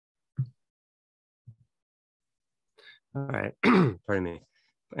All right, pardon me,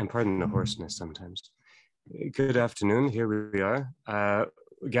 and pardon the hoarseness sometimes. Good afternoon, here we are,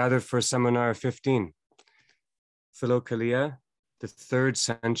 gathered for seminar 15, Philokalia, the 3rd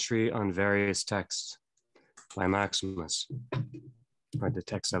century on various texts by Maximus, or the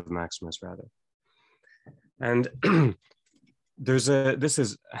text of Maximus rather. And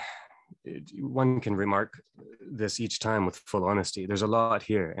one can remark this each time with full honesty. There's a lot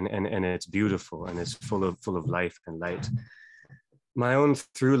here, and it's beautiful, and it's full of life and light. My own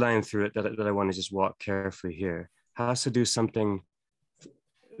through line through it that I want to just walk carefully here has to do something.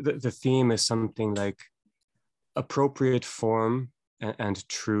 The theme is something like appropriate form and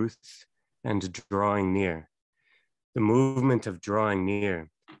truth and drawing near. The movement of drawing near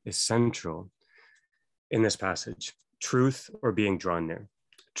is central in this passage. Truth or being drawn near.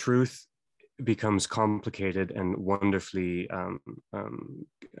 Truth becomes complicated and wonderfully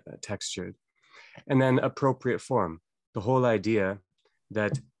textured. And then appropriate form, the whole idea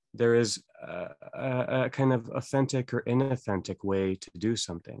that there is a kind of authentic or inauthentic way to do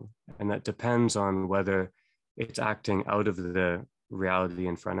something. And that depends on whether it's acting out of the reality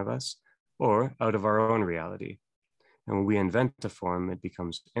in front of us or out of our own reality. And when we invent a form, it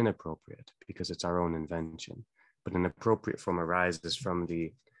becomes inappropriate because it's our own invention. But an appropriate form arises from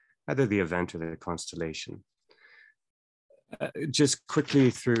either the event or the constellation. Just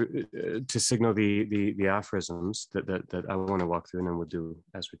quickly through to signal the aphorisms that I want to walk through, and then we'll do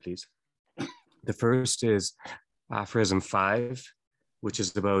as we please. The first is aphorism 5, which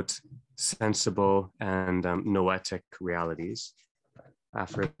is about sensible and noetic realities.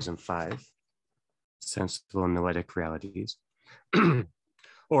 Aphorism 5, sensible and noetic realities,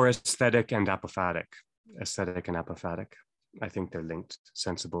 or aesthetic and apophatic. Aesthetic and apophatic. I think they're linked.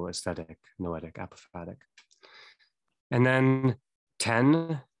 Sensible, aesthetic, noetic, apophatic. And then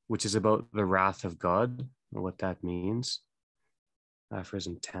 10, which is about the wrath of God, and what that means.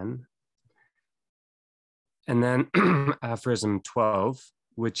 Aphorism 10. And then aphorism 12,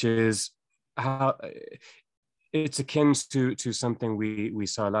 which is how it's akin to something we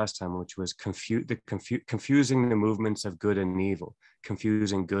saw last time, which was confusing the movements of good and evil,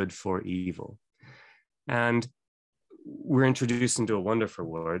 confusing good for evil. And we're introduced into a wonderful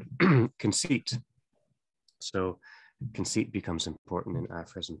word, conceit. So conceit becomes important in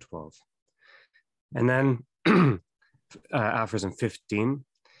aphorism 12. And then aphorism 15,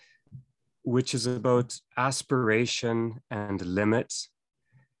 which is about aspiration and limits.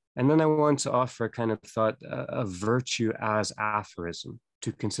 And then I want to offer a kind of thought of virtue as aphorism,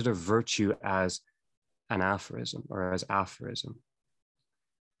 to consider virtue as an aphorism or as aphorism.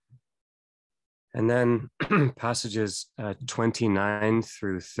 And then passages 29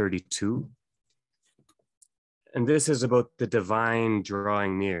 through 32. And this is about the divine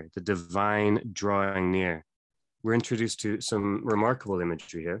drawing near, the divine drawing near. We're introduced to some remarkable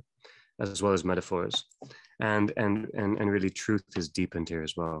imagery here, as well as metaphors. And really truth is deepened here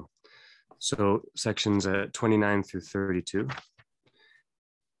as well. So sections 29 through 32.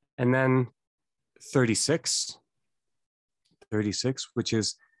 And then 36, which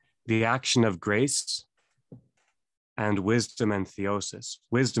is the action of grace and wisdom and theosis.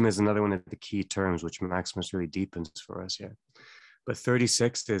 Wisdom is another one of the key terms which Maximus really deepens for us here. But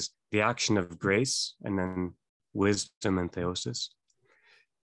 36 is the action of grace and then wisdom and theosis.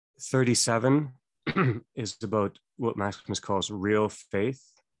 37 is about what Maximus calls real faith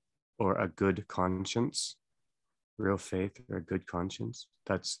or a good conscience. Real faith or a good conscience.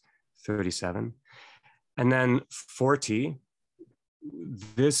 That's 37. And then 40,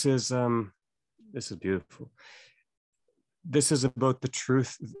 this is beautiful. This is about the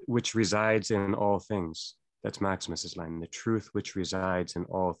truth which resides in all things. That's Maximus's line, the truth which resides in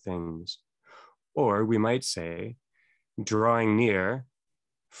all things. Or we might say, drawing near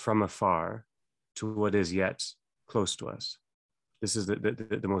from afar to what is yet close to us. This is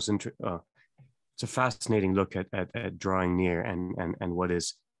the most it's a fascinating look at drawing near and what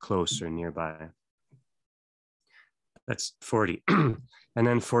is close or nearby. That's 40. And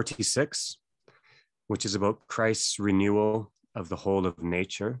then 46, which is about Christ's renewal of the whole of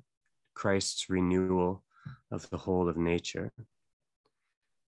nature. Christ's renewal of the whole of nature.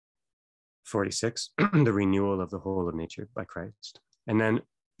 46, the renewal of the whole of nature by Christ. And then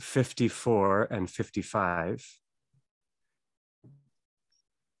 54 and 55.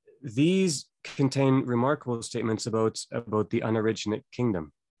 These contain remarkable statements about the unoriginate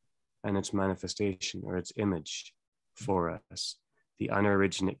kingdom and its manifestation or its image for us. The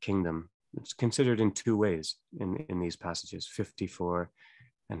unoriginate kingdom. It's considered in two ways in these passages, 54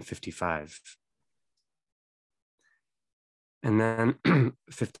 and 55. And then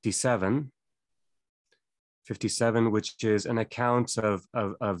 57 57, which is an account of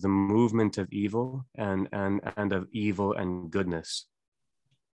the movement of evil and of evil and goodness.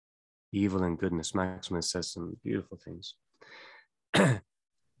 Evil and goodness. Maximus says some beautiful things.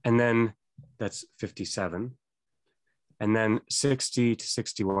 And then that's 57. And then 60 to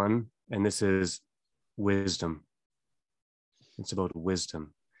 61, and this is wisdom. It's about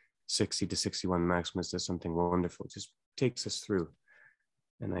wisdom. 60 to 61, Maximus does something wonderful. Just takes us through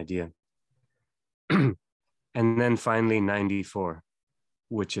an idea. And then finally 94,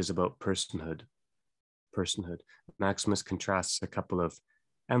 which is about personhood. Personhood. Maximus contrasts a couple of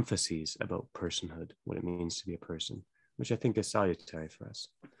emphases about personhood, what it means to be a person, which I think is salutary for us.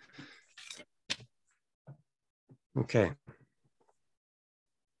 Okay.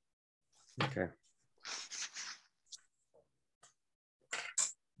 Okay.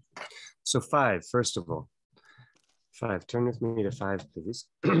 So 5, first of all. 5, turn with me to 5, please.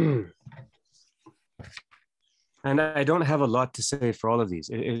 And I don't have a lot to say for all of these.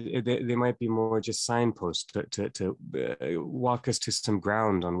 They might be more just signposts to walk us to some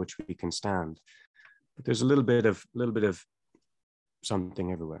ground on which we can stand. But there's a little bit of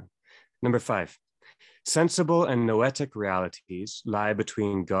something everywhere. Number 5, sensible and noetic realities lie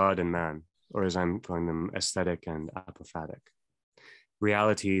between God and man, or as I'm calling them, aesthetic and apophatic.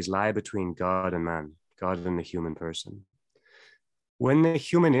 Realities lie between God and man, God and the human person. When the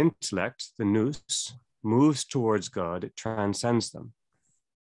human intellect, the nous, moves towards God, it transcends them.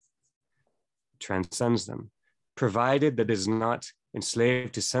 Transcends them, provided that it is not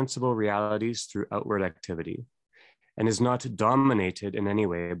enslaved to sensible realities through outward activity, and is not dominated in any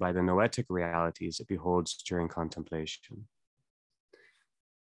way by the noetic realities it beholds during contemplation.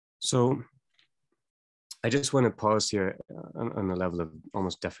 So I just want to pause here on the level of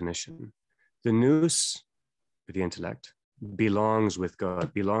almost definition. The nous, the intellect, belongs with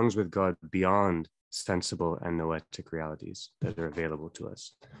God beyond sensible and noetic realities that are available to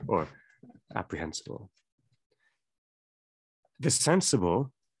us or apprehensible. The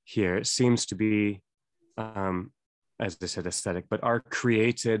sensible here seems to be, as I said, aesthetic, but our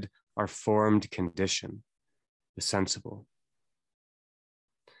created, our formed condition, the sensible.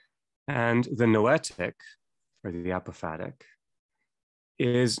 And the noetic, or the apophatic,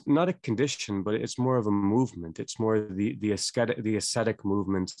 is not a condition, but it's more of a movement. It's more the ascetic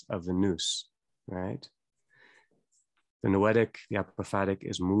movement of the nous, right? The noetic, the apophatic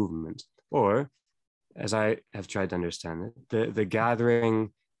is movement, or as I have tried to understand it, the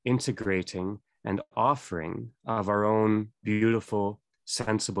gathering, integrating, and offering of our own beautiful,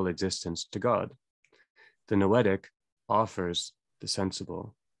 sensible existence to God. The noetic offers the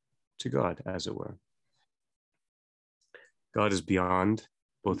sensible to God, as it were. God is beyond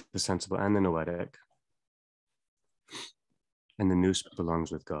both the sensible and the noetic, and the nous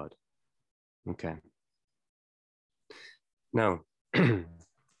belongs with God. Okay. Now,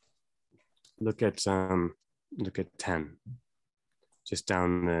 look at 10, just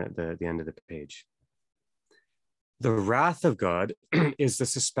down the end of the page. The wrath of God is the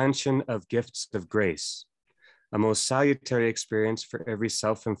suspension of gifts of grace, a most salutary experience for every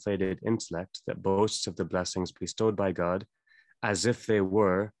self-inflated intellect that boasts of the blessings bestowed by God as if they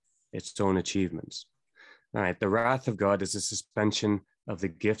were its own achievements. All right, the wrath of God is a suspension of the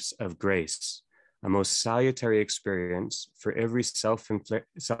gifts of grace, a most salutary experience for every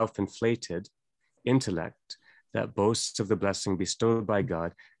self-inflated intellect that boasts of the blessing bestowed by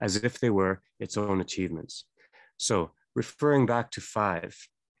God as if they were its own achievements. So, referring back to 5,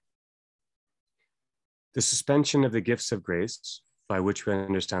 the suspension of the gifts of grace, by which we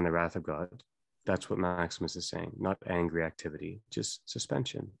understand the wrath of God, that's what Maximus is saying, not angry activity, just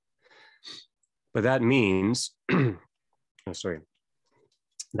suspension. But that means,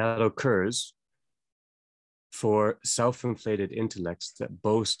 that occurs for self-inflated intellects that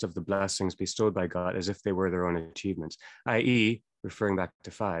boast of the blessings bestowed by God as if they were their own achievements, i.e., referring back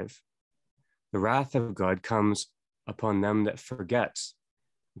to 5, the wrath of God comes upon them that forget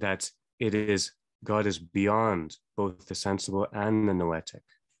that God is beyond both the sensible and the noetic,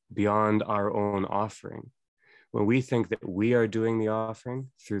 beyond our own offering. When we think that we are doing the offering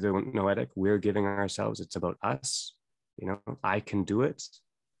through the noetic, we're giving ourselves, it's about us, I can do it.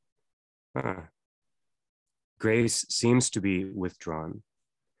 Grace seems to be withdrawn,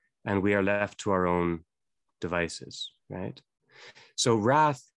 and we are left to our own devices, right? So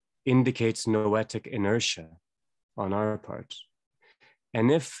wrath indicates noetic inertia on our part.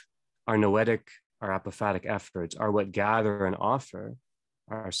 And if our noetic, our apophatic efforts are what gather and offer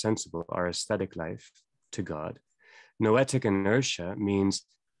our sensible, our aesthetic life to God, noetic inertia means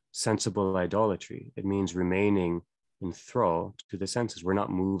sensible idolatry. It means remaining in thrall to the senses. We're not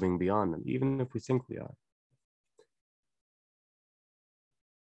moving beyond them, even if we think we are.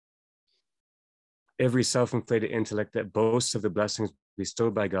 every self-inflated intellect that boasts of the blessings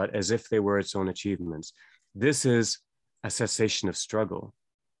bestowed by God as if they were its own achievements. This is a cessation of struggle.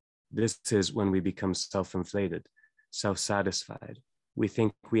 This is when we become self-inflated, self-satisfied. We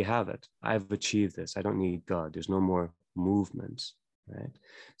think we have it. I've achieved this. I don't need God. There's no more movements, right?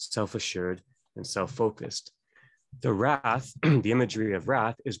 Self-assured and self-focused. The wrath, the imagery of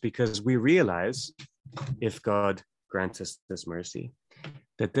wrath, is because we realize, if God grants us this mercy,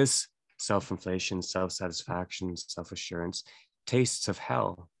 that this self-inflation, self-satisfaction, self-assurance tastes of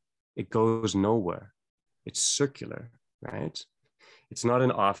hell. It goes nowhere. It's circular, right? It's not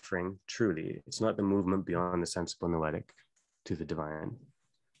an offering, truly. It's not the movement beyond the sensible noetic to the divine.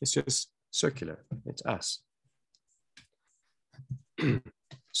 It's just circular. It's us.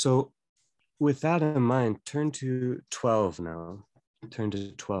 So with that in mind, turn to 12 now. Turn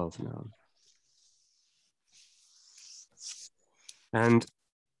to 12 now. And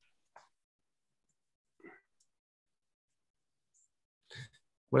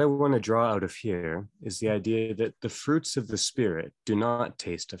what I want to draw out of here is the idea that the fruits of the Spirit do not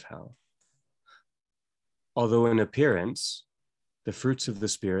taste of hell. Although in appearance, the fruits of the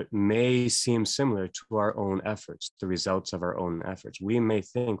Spirit may seem similar to our own efforts, the results of our own efforts. We may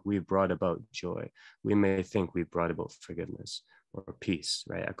think we've brought about joy. We may think we've brought about forgiveness or peace,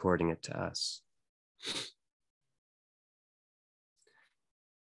 right, according it to us.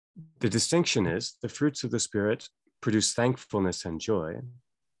 The distinction is the fruits of the Spirit produce thankfulness and joy,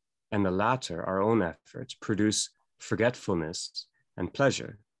 and the latter, our own efforts, produce forgetfulness and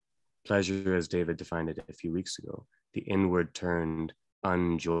pleasure. Pleasure, as David defined it a few weeks ago, the inward turned,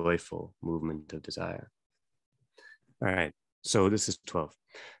 unjoyful movement of desire. All right, so this is 12.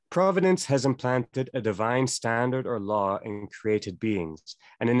 Providence has implanted a divine standard or law in created beings.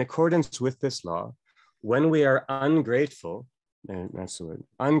 And in accordance with this law, when we are ungrateful, and that's the word,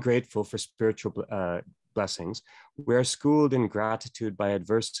 ungrateful for spiritual blessings, we are schooled in gratitude by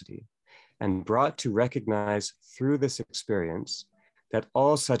adversity and brought to recognize through this experience that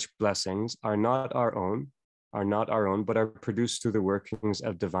all such blessings are not our own, but are produced through the workings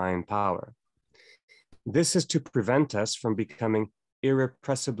of divine power. This is to prevent us from becoming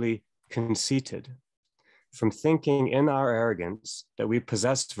irrepressibly conceited, from thinking in our arrogance that we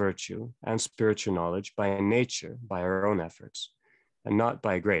possess virtue and spiritual knowledge by nature, by our own efforts, and not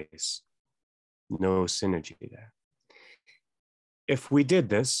by grace. No synergy there. If we did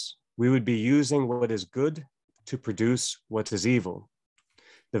this, we would be using what is good to produce what is evil.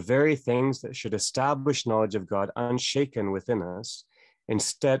 The very things that should establish knowledge of God unshaken within us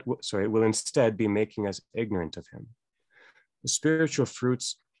will instead be making us ignorant of him. The spiritual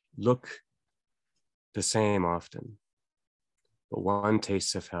fruits look the same often, but one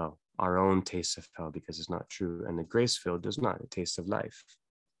tastes of hell, our own taste of hell, because it's not true, and the grace-filled does not, a taste of life.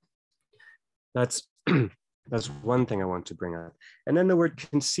 That's one thing I want to bring up. And then the word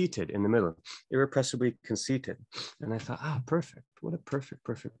conceited in the middle, irrepressibly conceited. And I thought, perfect. What a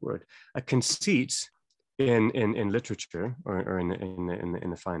perfect word. A conceit in literature or in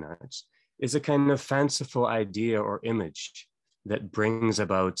the fine arts is a kind of fanciful idea or image that brings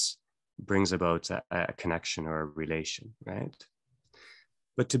about a connection or a relation, right?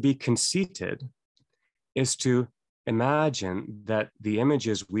 But to be conceited is to imagine that the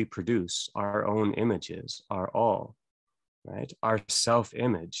images we produce, our own images, are all, right? Our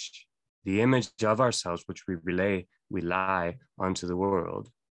self-image, the image of ourselves, which we lie onto the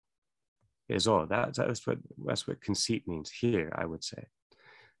world, is all. That's what conceit means here, I would say.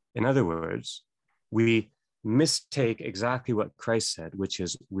 In other words, we mistake exactly what Christ said, which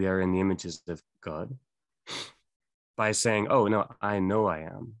is we are in the images of God, by saying, oh, no, I know I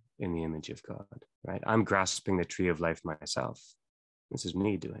am in the image of God, right? I'm grasping the tree of life myself. This is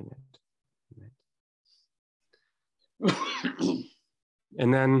me doing it. Right?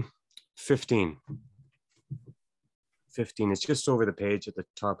 And then 15. 15 is just over the page at the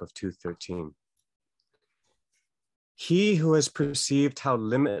top of 213. He who has perceived how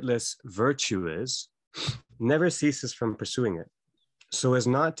limitless virtue is never ceases from pursuing it, so as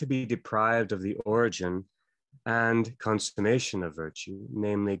not to be deprived of the origin and consummation of virtue,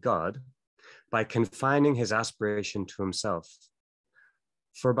 namely God, by confining his aspiration to himself.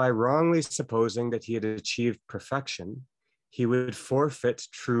 For by wrongly supposing that he had achieved perfection, he would forfeit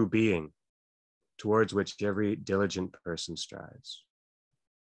true being, towards which every diligent person strives.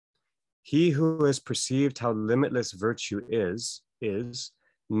 He who has perceived how limitless virtue is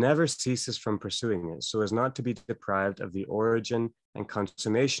never ceases from pursuing it, so as not to be deprived of the origin and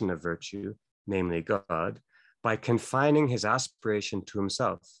consummation of virtue, namely God, by confining his aspiration to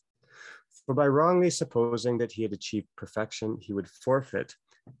himself. For by wrongly supposing that he had achieved perfection, he would forfeit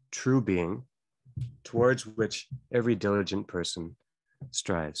true being, towards which every diligent person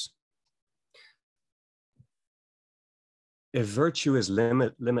strives. If virtue is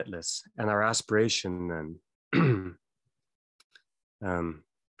limitless, and our aspiration then,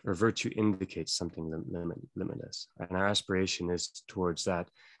 or virtue indicates something limitless, and our aspiration is towards that,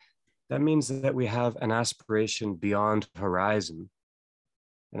 that means that we have an aspiration beyond horizon,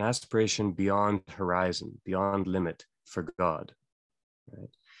 beyond limit for God. Right?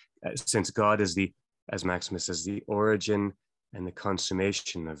 Since God is the, as Maximus says, the origin and the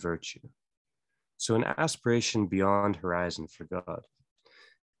consummation of virtue. So an aspiration beyond horizon for God.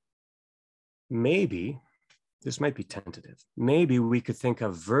 Maybe, this might be tentative, maybe we could think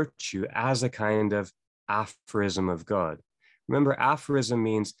of virtue as a kind of aphorism of God. Remember, aphorism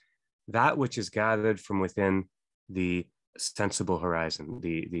means that which is gathered from within the sensible horizon,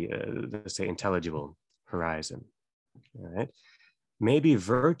 let's say intelligible horizon. All right? Maybe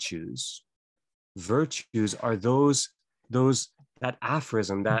virtues are those that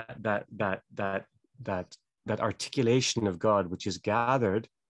aphorism, that articulation of God, which is gathered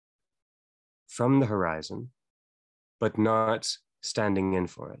from the horizon, but not standing in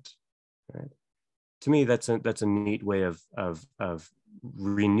for it. Right? To me, that's a neat way of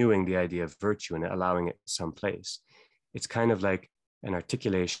renewing the idea of virtue and allowing it some place. It's kind of like an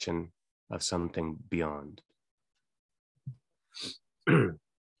articulation of something beyond.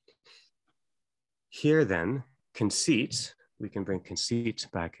 Here then, conceit, we can bring conceit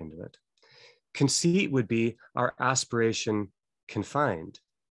back into it. Conceit would be our aspiration confined,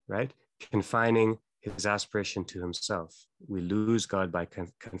 right? Confining his aspiration to himself. We lose God by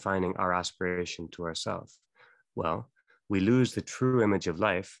confining our aspiration to ourselves. Well, we lose the true image of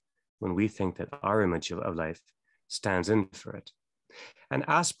life when we think that our image of life stands in for it. And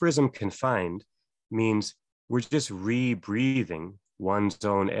asperism confined means we're just rebreathing one's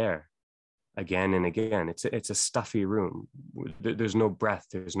own air again and again. It's a stuffy room. There's no breath.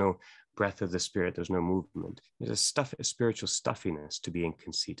 There's no breath of the spirit. There's no movement. There's a spiritual stuffiness to being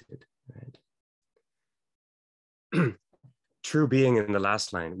conceited. Right? True being in the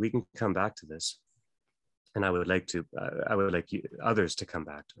last line. We can come back to this, and I would like others to come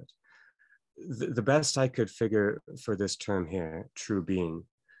back to it. The best I could figure for this term here, true being,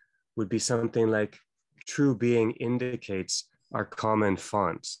 would be something like true being indicates our common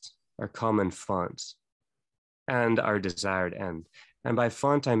fonts, and our desired end. And by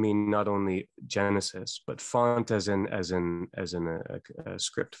font, I mean not only Genesis, but font as in a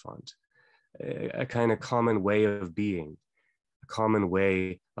script font, a kind of common way of being, a common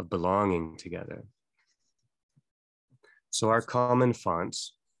way of belonging together. So our common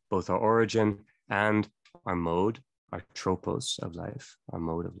fonts, both our origin and our mode, our tropos of life, our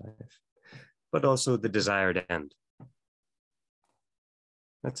mode of life, but also the desired end.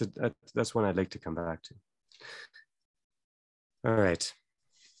 That's one I'd like to come back to. All right.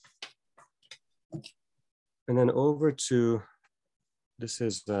 And then over to, this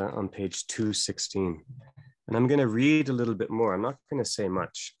is on page 216. And I'm going to read a little bit more. I'm not going to say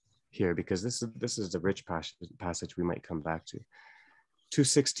much here because this is the rich passage we might come back to.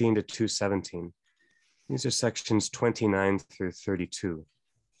 216 to 217. These are sections 29 through 32.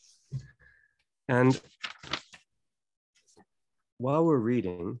 And while we're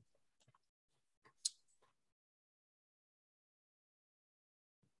reading,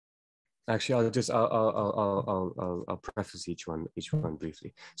 actually, I'll preface each one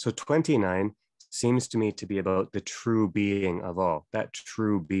briefly. So 29 seems to me to be about the true being of all, that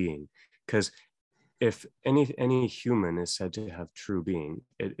true being, because if any human is said to have true being,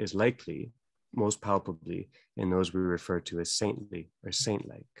 it is likely, most palpably, in those we refer to as saintly or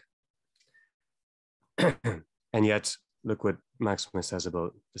saint-like. And yet, look what Maximus says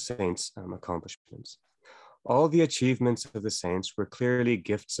about the saints' accomplishments. All the achievements of the saints were clearly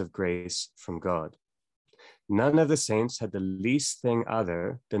gifts of grace from God. None of the saints had the least thing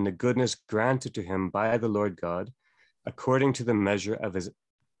other than the goodness granted to him by the Lord God, according to the measure of his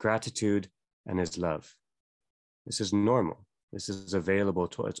gratitude and his love. This is normal. This is available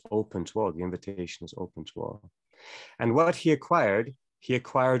to, it's open to all. The invitation is open to all. And what he acquired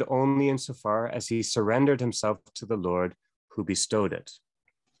only insofar as he surrendered himself to the Lord who bestowed it.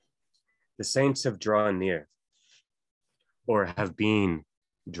 The saints have drawn near, or have been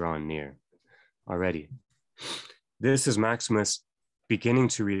drawn near already. This is Maximus beginning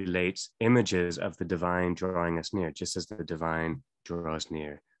to relate images of the divine drawing us near, just as the divine draws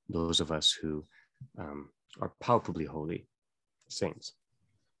near those of us who are palpably holy saints.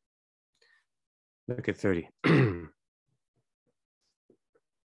 Look at 30.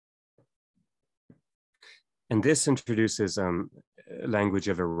 And this introduces language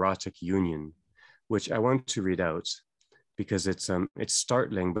of erotic union which I want to read out because it's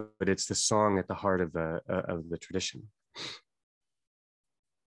startling, but it's the song at the heart of the tradition.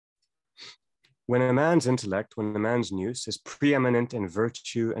 When a man's intellect, when a man's nous is preeminent in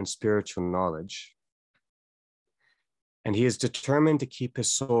virtue and spiritual knowledge, and he is determined to keep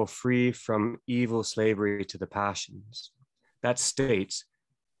his soul free from evil slavery to the passions, that state,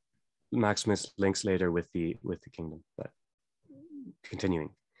 Maximus links later with the kingdom, but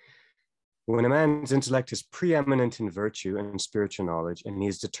continuing. When a man's intellect is preeminent in virtue and spiritual knowledge, and he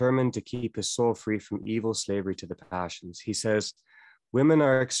is determined to keep his soul free from evil slavery to the passions, he says, women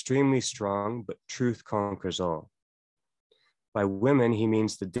are extremely strong, but truth conquers all. By women, he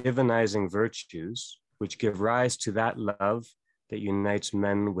means the divinizing virtues, which give rise to that love that unites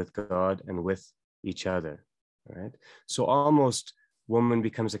men with God and with each other, right? So almost woman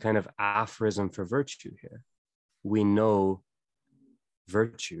becomes a kind of aphorism for virtue here. We know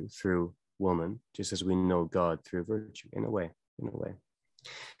virtue through woman, just as we know God through virtue, in a way.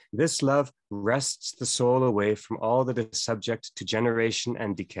 This love wrests the soul away from all that is subject to generation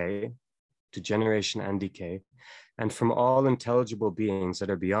and decay, and from all intelligible beings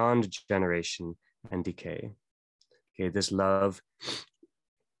that are beyond generation and decay. Okay, this love,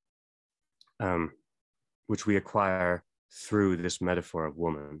 which we acquire through this metaphor of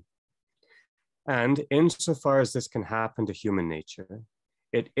woman. And insofar as this can happen to human nature,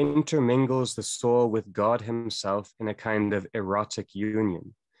 it intermingles the soul with God himself in a kind of erotic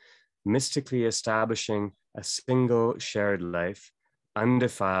union, mystically establishing a single shared life,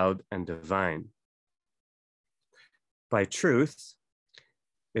 undefiled and divine. By truth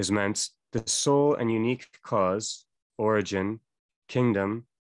is meant the sole and unique cause, origin, kingdom,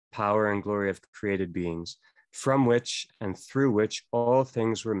 power, and glory of created beings, from which and through which all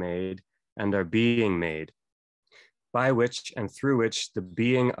things were made and are being made, by which and through which the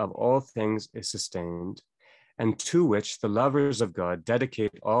being of all things is sustained, and to which the lovers of God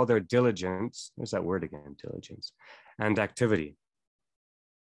dedicate all their diligence, there's that word again, diligence, and activity.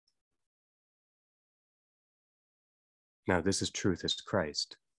 Now, this is truth as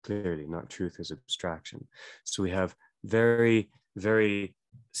Christ, clearly, not truth as abstraction. So we have very, very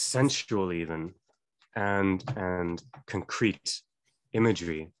sensual even and concrete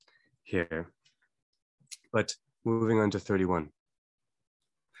imagery here. But moving on to 31.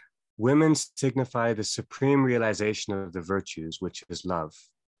 Women signify the supreme realization of the virtues, which is love,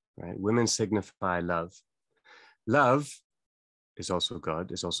 right? Women signify love. Love is also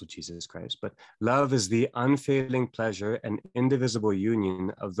God, is also Jesus Christ, but love is the unfailing pleasure and indivisible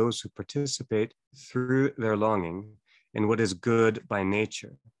union of those who participate through their longing in what is good by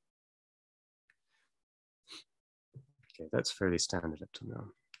nature. Okay, that's fairly standard up to now.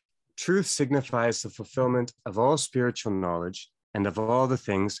 Truth signifies the fulfillment of all spiritual knowledge and of all the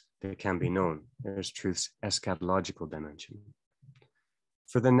things that can be known. There's truth's eschatological dimension.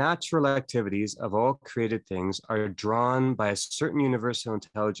 For the natural activities of all created things are drawn by a certain universal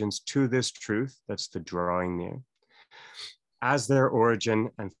intelligence to this truth, that's the drawing near, as their origin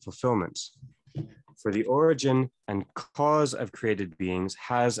and fulfillment. For the origin and cause of created beings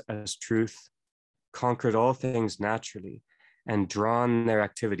has, as truth, conquered all things naturally and drawn their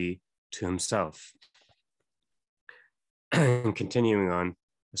activity to himself. And continuing on,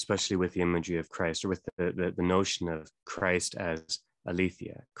 especially with the imagery of Christ, or with the notion of Christ as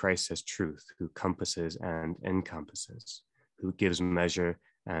aletheia, Christ as truth, who compasses and encompasses, who gives measure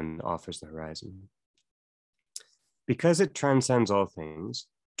and offers the horizon. Because it transcends all things,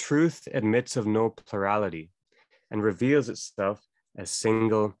 truth admits of no plurality and reveals itself as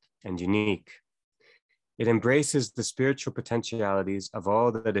single and unique. It embraces the spiritual potentialities of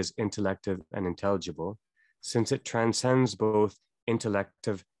all that is intellective and intelligible, since it transcends both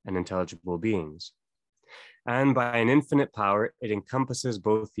intellective and intelligible beings. And by an infinite power, it encompasses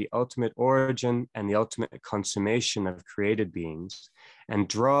both the ultimate origin and the ultimate consummation of created beings, and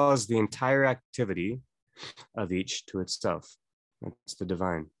draws the entire activity of each to itself. That's the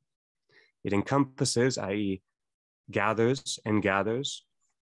divine. It encompasses, i.e., gathers,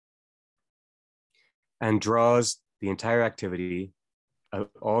 and draws the entire activity of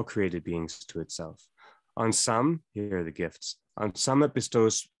all created beings to itself. On some, here are the gifts. On some, it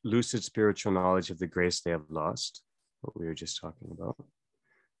bestows lucid spiritual knowledge of the grace they have lost, what we were just talking about,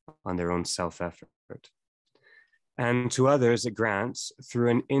 on their own self-effort. And to others, it grants, through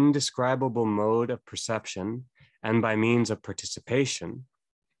an indescribable mode of perception and by means of participation,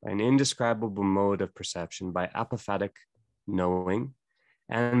 by an indescribable mode of perception, by apophatic knowing,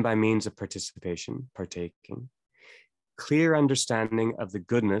 and by means of participation, partaking, clear understanding of the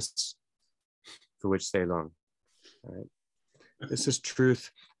goodness for which they long. All right. This is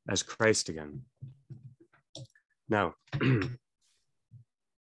truth as Christ again. Now,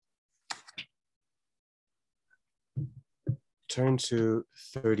 turn to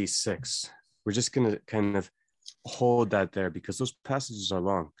 36. We're just going to kind of hold that there because those passages are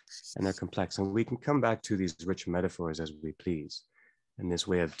long and they're complex, and we can come back to these rich metaphors as we please in this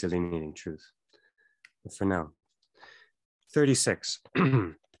way of delineating truth. But for now, 36.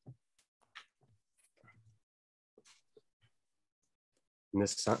 And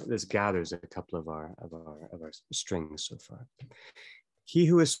this gathers a couple of our strings so far. He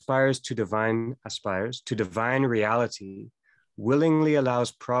who aspires to divine reality willingly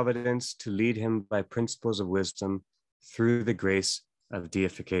allows providence to lead him by principles of wisdom through the grace of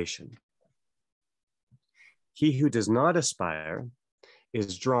deification. He who does not aspire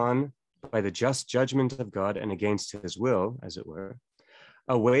is drawn by the just judgment of God and against his will, as it were,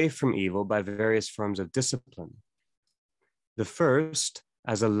 away from evil by various forms of discipline. The first,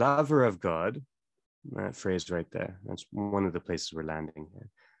 as a lover of God, that phrase right there, that's one of the places we're landing here.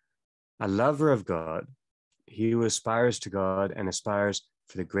 A lover of God, he who aspires to God and aspires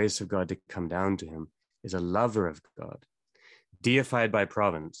for the grace of God to come down to him, is a lover of God, deified by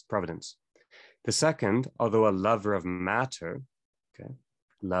providence. The second, although a lover of matter, okay,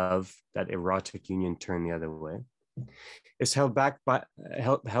 love, that erotic union turned the other way, is held back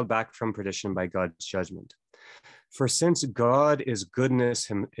from perdition by God's judgment. For since God is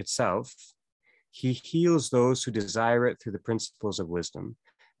goodness itself, he heals those who desire it through the principles of wisdom,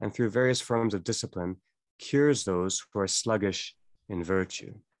 and through various forms of discipline, cures those who are sluggish in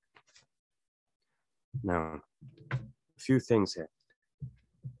virtue. Now, a few things here.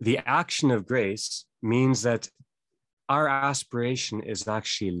 The action of grace means that our aspiration is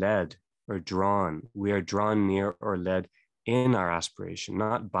actually led or drawn. We are drawn near or led in our aspiration,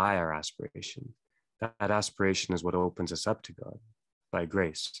 not by our aspiration. That aspiration is what opens us up to God by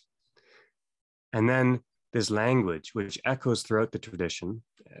grace. And then this language, which echoes throughout the tradition,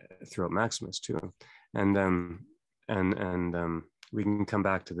 throughout Maximus too, and we can come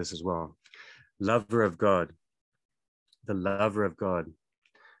back to this as well. Lover of God, the lover of God,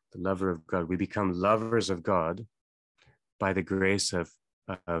 the lover of God. We become lovers of God by the grace of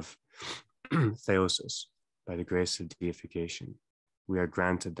theosis, by the grace of deification. We are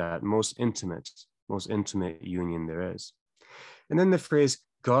granted that most intimate union there is. And then the phrase,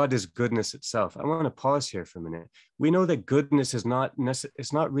 God is goodness itself. I want to pause here for a minute. We know that goodness is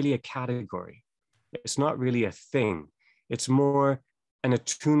it's not really a category. It's not really a thing. It's more an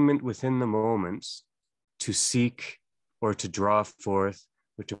attunement within the moments to seek or to draw forth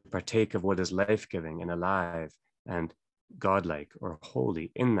or to partake of what is life-giving and alive and godlike or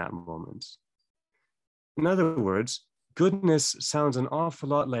holy in that moment. In other words, goodness sounds an awful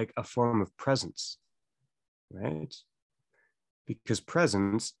lot like a form of presence, right? Because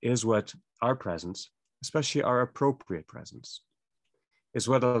presence is what our presence, especially our appropriate presence, is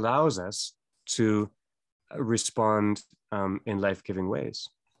what allows us to respond in life-giving ways,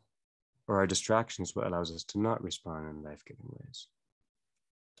 or our distraction is what allows us to not respond in life-giving ways.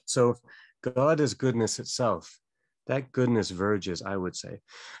 So God is goodness itself. That goodness verges, I would say,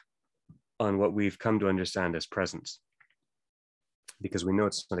 on what we've come to understand as presence, because we know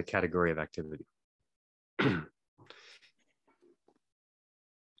it's not a category of activity. All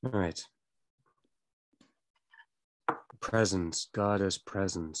right. Presence, God as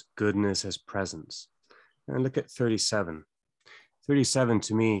presence, goodness as presence. And look at 37. 37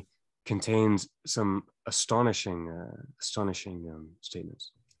 to me contains some astonishing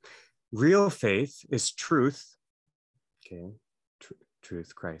statements. Real faith is truth, okay,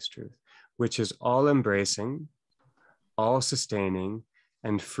 truth, Christ, truth, which is all embracing, all sustaining,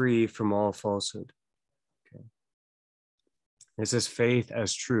 and free from all falsehood. Okay. This is faith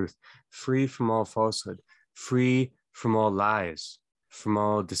as truth, free from all falsehood, free from all lies, from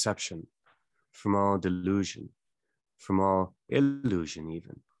all deception, from all delusion, from all illusion,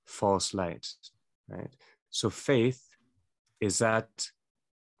 even false light, right? So faith is that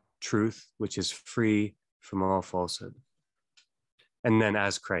truth which is free from all falsehood. And then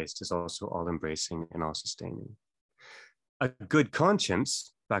as Christ is also all embracing and all sustaining. A good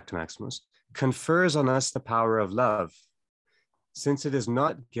conscience, back to Maximos, confers on us the power of love, since it is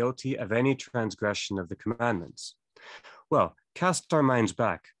not guilty of any transgression of the commandments. Well, cast our minds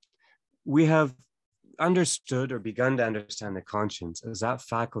back. We have understood or begun to understand the conscience as that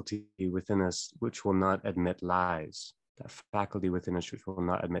faculty within us which will not admit lies. That faculty within us which will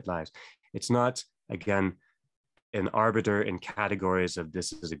not admit lies. It's not, again, an arbiter in categories of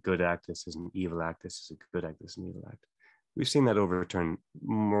this is a good act, this is an evil act, this is a good act, this is an evil act. We've seen that overturned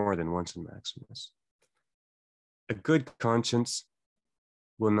more than once in Maximus. A good conscience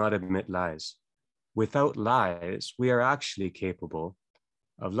will not admit lies. without lies, we are actually capable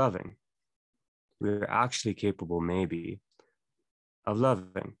of loving. We're actually capable, maybe, of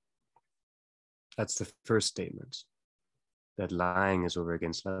loving. That's the first statement, that lying is over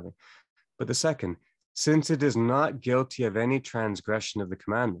against loving. But the second, since it is not guilty of any transgression of the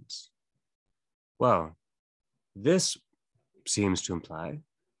commandments. Well, this seems to imply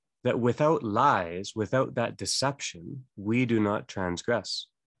that without lies, without that deception, we do not transgress.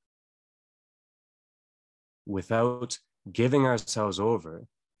 Without giving ourselves over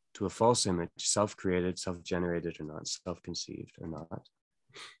to a false image, self-created, self-generated or not, self-conceived or not,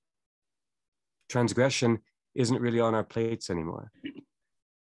 transgression isn't really on our plates anymore.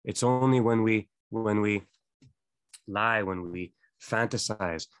 It's only when we lie, when we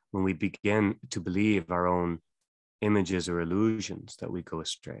fantasize, when we begin to believe our own images or illusions that we go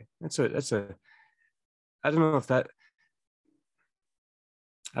astray. I don't know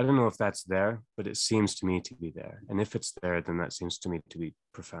if that's there, but it seems to me to be there. And if it's there, then that seems to me to be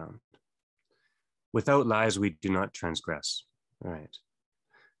profound. Without lies, we do not transgress. All right.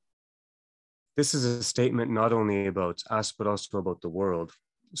 This is a statement not only about us, but also about the world.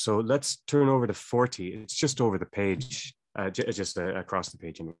 So let's turn over to 40. It's just over the page, just across the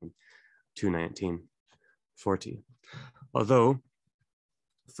page, 219, 40. Although,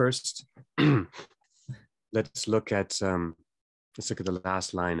 first, let's look at the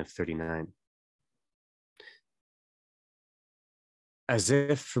last line of 39. As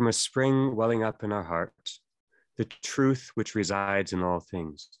if from a spring welling up in our heart, the truth which resides in all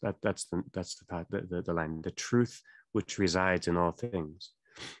things. That's the line. The truth which resides in all things.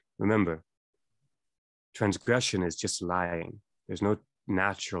 Remember, transgression is just lying. There's no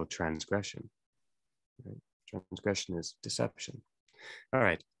natural transgression. Right? Transgression is deception. All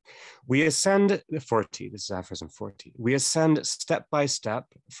right. We ascend 40. This is aphorism 40. We ascend step by step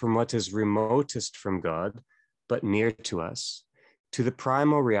from what is remotest from God, but near to us, to the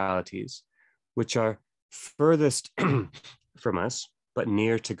primal realities, which are furthest from us, but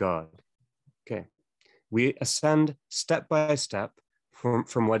near to God. Okay. We ascend step by step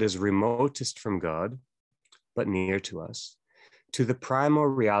from what is remotest from God, but near to us, to the primal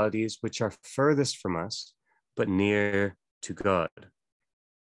realities, which are furthest from us, but near to God.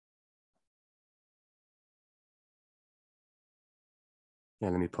 Yeah,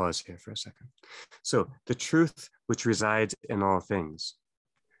 let me pause here for a second. So the truth which resides in all things,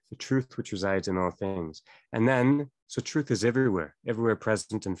 the truth which resides in all things. And then, so truth is everywhere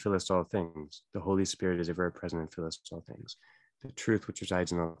present and filleth all things. The Holy Spirit is everywhere present and filleth all things. The truth which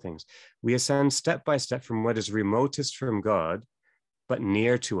resides in all things. We ascend step by step from what is remotest from God, but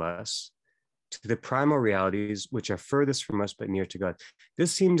near to us, to the primal realities which are furthest from us, but near to God.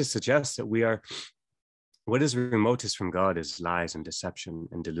 This seemed to suggest that what is remotest from God is lies and deception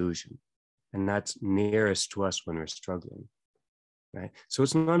and delusion. And that's nearest to us when we're struggling, right? So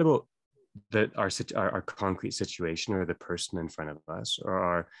it's not about our concrete situation or the person in front of us,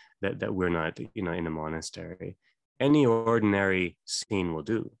 or that we're not, in a monastery. Any ordinary scene will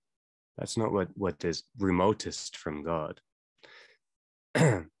do. That's not what is remotest from God.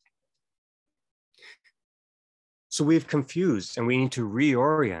 So we've confused, and we need to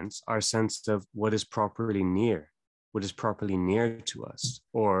reorient our sense of what is properly near to us,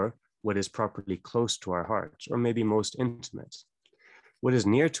 or what is properly close to our hearts, or maybe most intimate. What is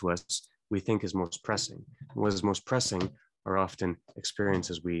near to us, we think is most pressing. What is most pressing are often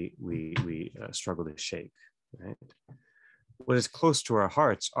experiences we struggle to shake, right? What is close to our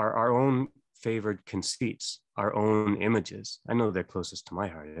hearts are our own favored conceits, our own images. I know they're closest to my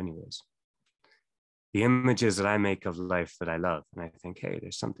heart anyways. The images that I make of life that I love. And I think, hey,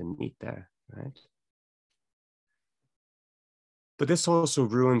 there's something neat there, right? But this also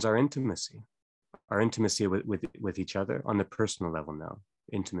ruins our intimacy with each other on the personal level now,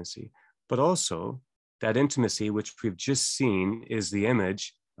 intimacy. But also that intimacy, which we've just seen, is the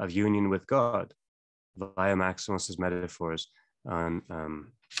image of union with God via Maximos' metaphors on,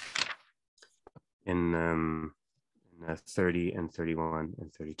 in 30 and 31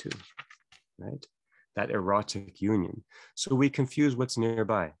 and 32, right? That erotic union. So we confuse what's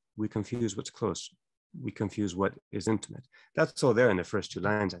nearby. We confuse what's close. We confuse what is intimate. That's all there in the first two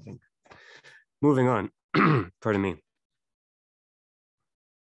lines, I think. Moving on, pardon me.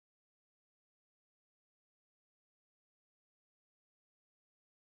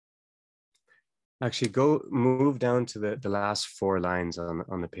 Actually, move down to the last four lines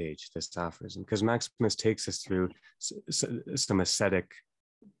on the page, this aphorism, because Maximus takes us through some ascetic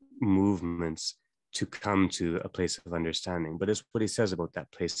movements to come to a place of understanding. But it's what he says about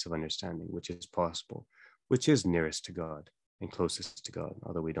that place of understanding, which is possible, which is nearest to God and closest to God,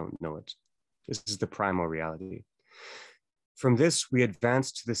 although we don't know it This is the primal reality. From this, we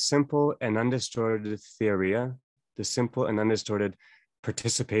advance to the simple and undistorted theoria, the simple and undistorted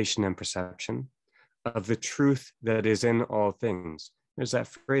participation and perception of the truth that is in all things. There's that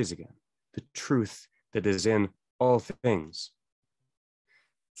phrase again, the truth that is in all things.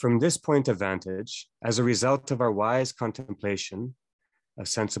 From this point of vantage, as a result of our wise contemplation of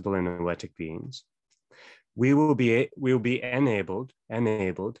sensible and noetic beings, we will be enabled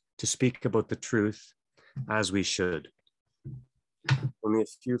to speak about the truth as we should. Only a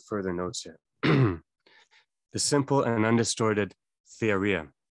few further notes here. The simple and undistorted theoria,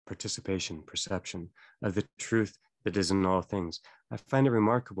 participation, perception of the truth that is in all things. I find it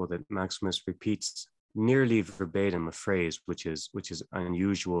remarkable that Maximus repeats nearly verbatim a phrase which is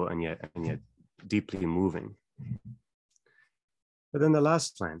unusual and yet deeply moving. But then the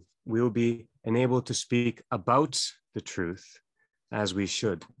last line, we will be enabled to speak about the truth as we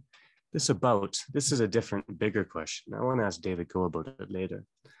should. This is a different, bigger question. I want to ask David Go about it later.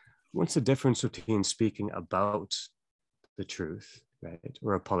 What's the difference between speaking about the truth, right,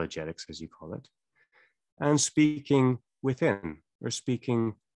 or apologetics as you call it, and speaking within, or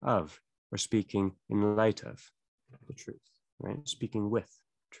speaking of, or speaking in light of the truth, right? Speaking with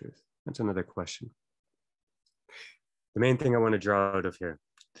truth. That's another question. The main thing I want to draw out of here,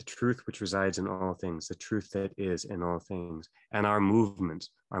 the truth which resides in all things, the truth that is in all things, and our movement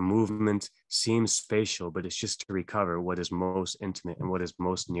seems spatial, but it's just to recover what is most intimate and what is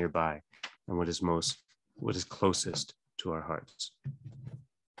most nearby and what is closest to our hearts.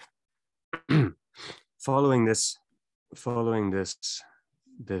 Following this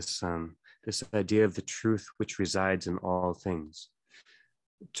idea of the truth which resides in all things.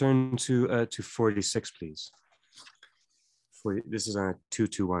 Turn to 46, please. This is on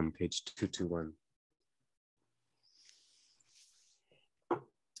 221, page 221.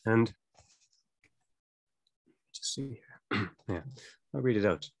 And just see here. Yeah, I'll read it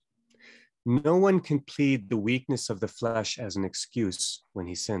out. No one can plead the weakness of the flesh as an excuse when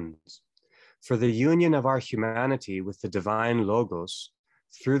he sins. For the union of our humanity with the divine Logos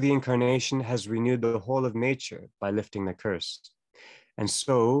through the incarnation has renewed the whole of nature by lifting the curse. And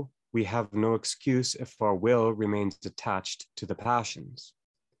so we have no excuse if our will remains attached to the passions.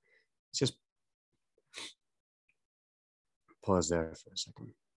 Just pause there for a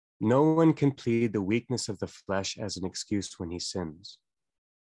second. No one can plead the weakness of the flesh as an excuse when he sins.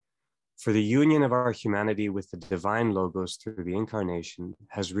 For the union of our humanity with the divine Logos through the incarnation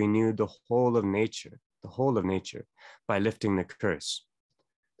has renewed the whole of nature, by lifting the curse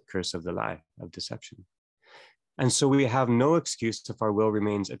of the lie, of deception. And so we have no excuse if our will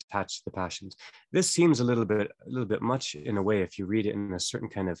remains attached to the passions. This seems a little bit much in a way if you read it in a certain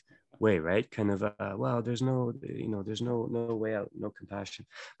kind of way, right? Kind of, well, there's no way out, no compassion.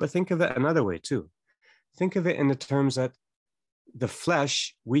 But think of it another way too. Think of it in the terms that the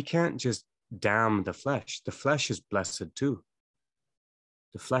flesh, we can't just damn the flesh. The flesh is blessed too.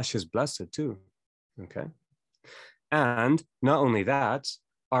 The flesh is blessed too, okay? And not only that,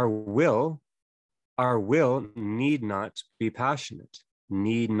 our will need not be passionate,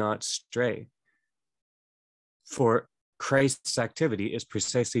 need not stray. For Christ's activity is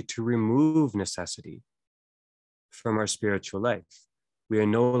precisely to remove necessity from our spiritual life. We are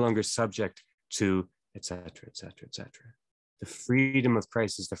no longer subject to etc., etc., etc. The freedom of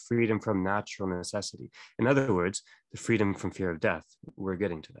Christ is the freedom from natural necessity. In other words, the freedom from fear of death. We're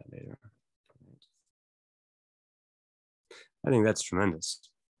getting to that later on. I think that's tremendous.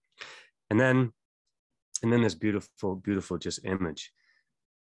 And then this beautiful just image.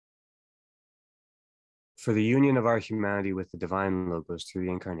 For the union of our humanity with the divine Logos through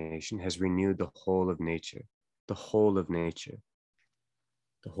the incarnation has renewed the whole of nature, the whole of nature,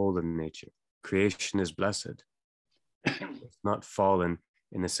 the whole of nature. Creation is blessed. It's not fallen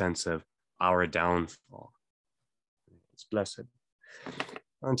in the sense of our downfall. It's blessed.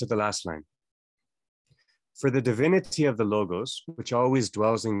 On to the last line. For the divinity of the Logos, which always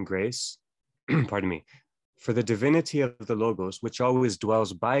dwells in grace, pardon me, for the divinity of the Logos, which always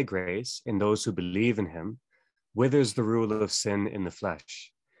dwells by grace in those who believe in him, withers the rule of sin in the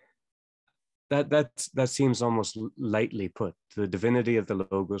flesh. That seems almost lightly put. The divinity of the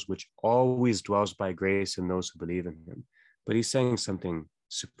Logos, which always dwells by grace in those who believe in him. But he's saying something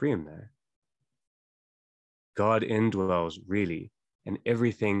supreme there. God indwells really, and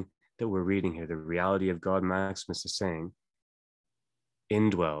everything that we're reading here, the reality of God, Maximus is saying,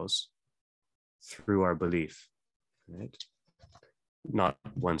 indwells through our belief, right? Not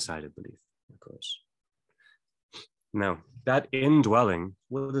one-sided belief, of course. Now, that indwelling,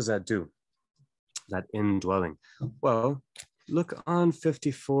 what does that do? That indwelling. Well, Look on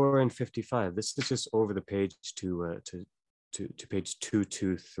 54 and 55. This is just over the page to page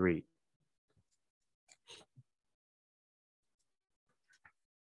 223.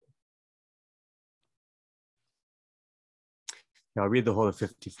 I'll read the whole of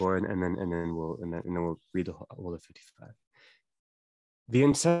 54 and then we'll read the whole of 55. The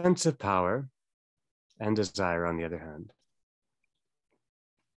insensate power and desire, on the other hand,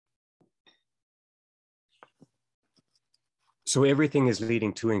 so everything is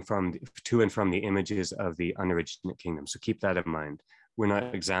leading to and from the images of the unoriginate kingdom. So keep that in mind. We're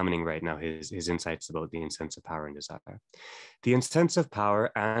not examining right now his insights about the insensate power and desire. The insensate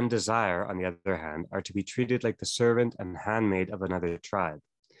power and desire, on the other hand, are to be treated like the servant and handmaid of another tribe.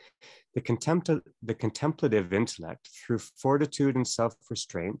 The contemplative intellect, through fortitude and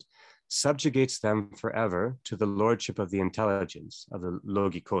self-restraint, subjugates them forever to the lordship of the intelligence, of the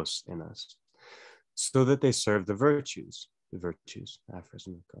logikos in us, so that they serve the virtues,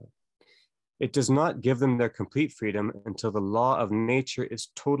 aphorism of God. It does not give them their complete freedom until the law of nature is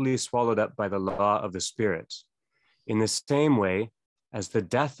totally swallowed up by the law of the spirit, in the same way as the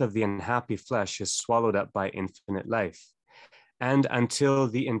death of the unhappy flesh is swallowed up by infinite life, and until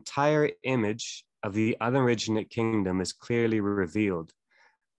the entire image of the unoriginate kingdom is clearly revealed,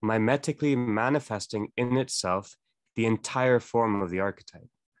 mimetically manifesting in itself the entire form of the archetype.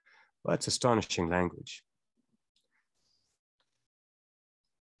 Well, that's astonishing language.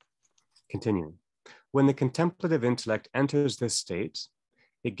 Continuing. When the contemplative intellect enters this state,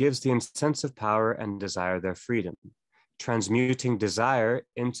 it gives the insensate power and desire their freedom, transmuting desire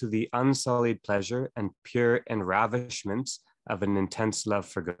into the unsullied pleasure and pure enravishments of an intense love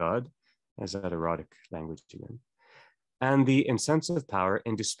for God, as that erotic language again, and the insensate power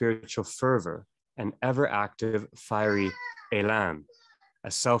into spiritual fervor, an ever-active, fiery elan,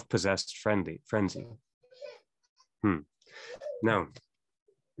 a self-possessed frenzy. Now,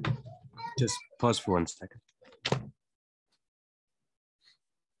 just pause for 1 second.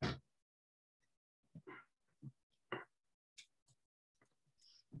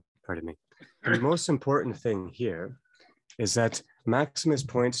 Pardon me. The most important thing here is that Maximus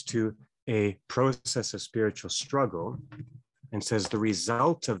points to a process of spiritual struggle and says the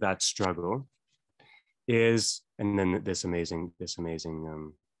result of that struggle is, and then this amazing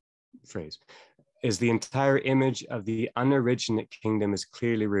phrase, is the entire image of the unoriginate kingdom is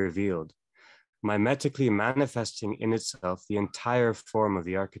clearly revealed, mimetically manifesting in itself the entire form of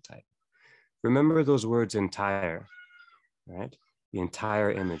the archetype. Remember those words, entire, right? The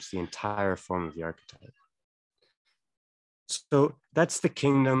entire image, the entire form of the archetype. So that's the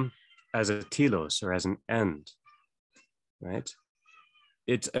kingdom as a telos, or as an end, right?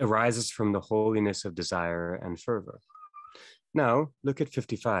 It arises from the holiness of desire and fervor. Now, look at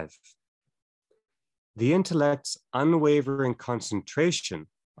 55. The intellect's unwavering concentration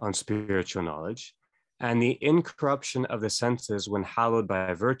on spiritual knowledge and the incorruption of the senses when hallowed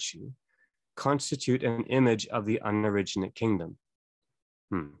by virtue constitute an image of the unoriginate kingdom.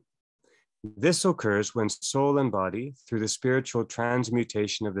 This occurs when soul and body, through the spiritual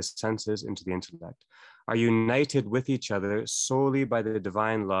transmutation of the senses into the intellect, are united with each other solely by the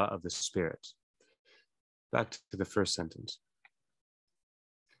divine law of the spirit. Back to the first sentence.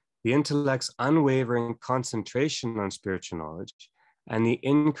 The intellect's unwavering concentration on spiritual knowledge and the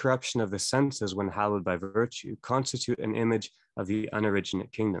incorruption of the senses when hallowed by virtue constitute an image of the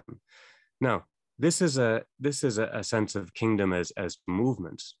unoriginate kingdom. Now, this is a sense of kingdom as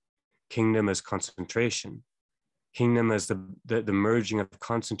movement, kingdom as concentration, kingdom as the merging of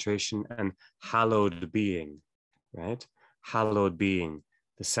concentration and hallowed being, right? Hallowed being,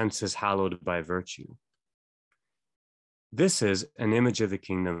 the senses hallowed by virtue. This is an image of the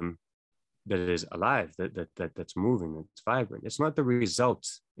kingdom that is alive, that's moving, that's vibrant. It's not the result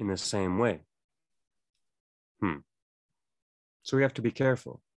in the same way. So we have to be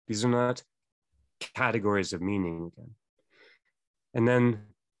careful. These are not categories of meaning again. And then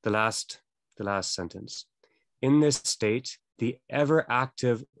the last sentence. In this state, the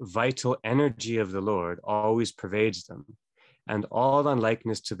ever-active vital energy of the Lord always pervades them, and all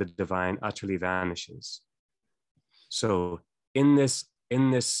unlikeness to the divine utterly vanishes. So in this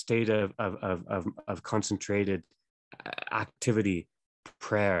state of concentrated activity,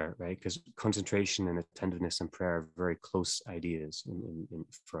 prayer, right? Because concentration and attentiveness and prayer are very close ideas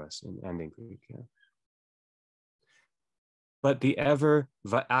for us and in Greek. Yeah. But the ever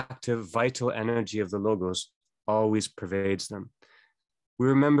active vital energy of the Logos always pervades them. We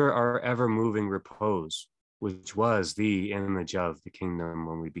remember our ever moving repose, which was the image of the kingdom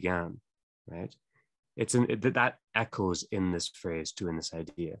when we began, right? That echoes in this phrase too, in this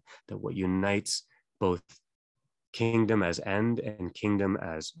idea that what unites both kingdom as end and kingdom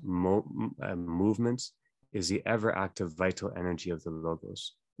as movements, is the ever active vital energy of the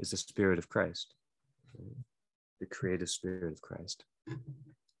Logos, is the Spirit of Christ, the creative Spirit of Christ.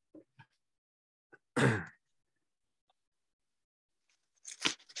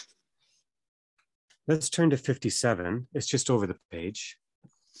 Let's turn to 57. It's just over the page.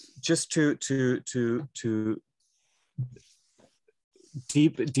 Just to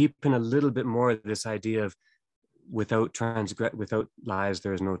deepen a little bit more this idea of without lies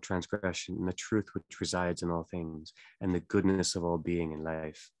there is no transgression, and the truth which resides in all things, and the goodness of all being in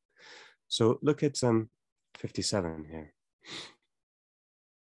life. So look at 57 here.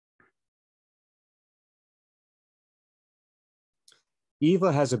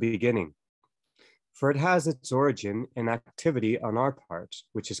 Evil has a beginning, for it has its origin in activity on our part,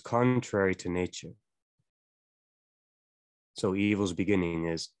 which is contrary to nature. So evil's beginning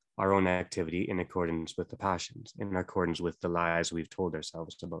is our own activity in accordance with the passions, in accordance with the lies we've told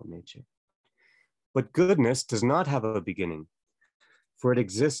ourselves about nature. But goodness does not have a beginning, for it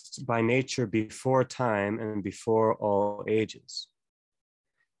exists by nature before time and before all ages.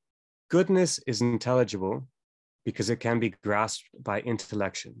 Goodness is intelligible because it can be grasped by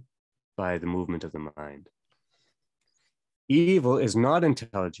intellection, by the movement of the mind. Evil is not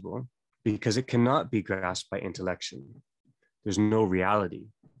intelligible because it cannot be grasped by intellection. There's no reality.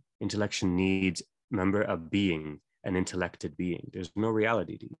 Intellection needs, remember, a being, an intellected being. There's no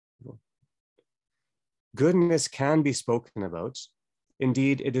reality to evil. Goodness can be spoken about.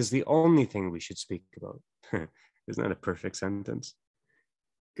 Indeed, it is the only thing we should speak about. Isn't that a perfect sentence?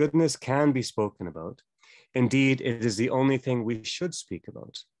 Goodness can be spoken about. Indeed, it is the only thing we should speak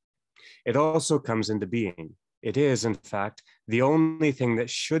about. It also comes into being. It is, in fact, the only thing that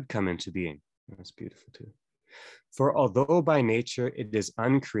should come into being. That's beautiful too. For although by nature it is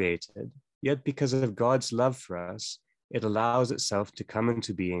uncreated, yet because of God's love for us, it allows itself to come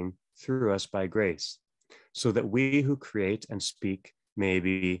into being through us by grace, so that we who create and speak may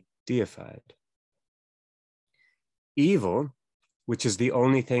be deified. Evil, which is the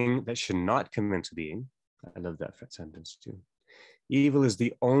only thing that should not come into being, I love that sentence too. Evil is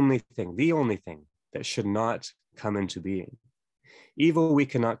the only thing that should not come into being. Evil we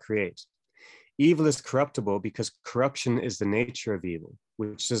cannot create. Evil is corruptible because corruption is the nature of evil,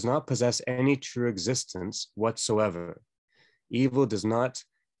 which does not possess any true existence whatsoever. Evil does not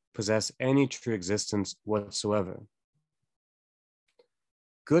possess any true existence whatsoever.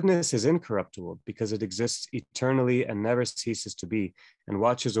 Goodness is incorruptible because it exists eternally and never ceases to be, and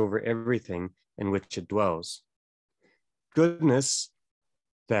watches over everything in which it dwells. Goodness,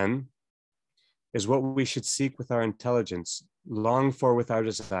 then, is what we should seek with our intelligence, long for with our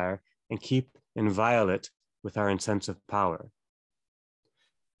desire, and keep inviolate with our intensive power.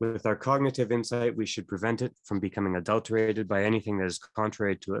 With our cognitive insight, we should prevent it from becoming adulterated by anything that is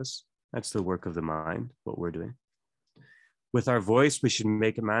contrary to us. That's the work of the mind, what we're doing. With our voice, we should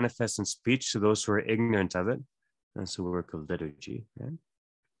make it manifest in speech to those who are ignorant of it. That's the work of liturgy. Right?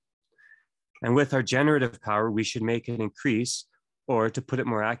 And with our generative power, we should make it increase, or to put it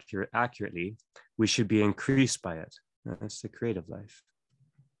more accurately, we should be increased by it. That's the creative life.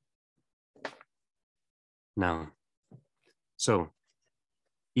 Now, so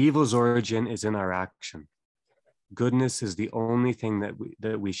evil's origin is in our action. Goodness is the only thing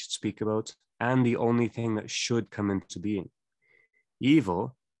that we should speak about, and the only thing that should come into being.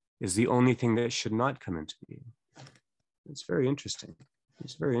 Evil is the only thing that should not come into being. It's very interesting.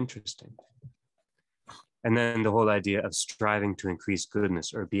 It's very interesting. And then the whole idea of striving to increase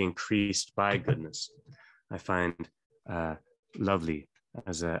goodness or be increased by goodness, I find lovely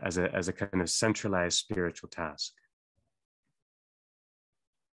as a kind of centralized spiritual task.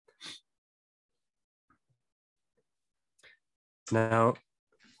 Now,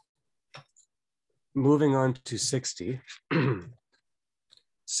 moving on to 60,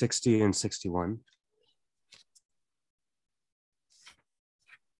 60 and 61.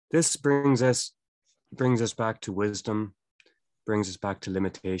 This brings us back to wisdom, brings us back to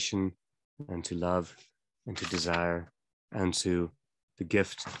limitation and to love and to desire and to the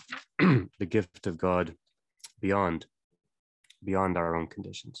gift, the gift of God beyond our own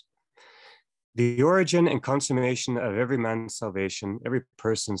conditions. The origin and consummation of every man's salvation, every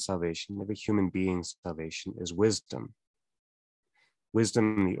person's salvation, every human being's salvation is wisdom.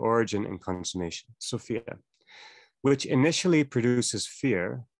 Wisdom, the origin and consummation, Sophia, which initially produces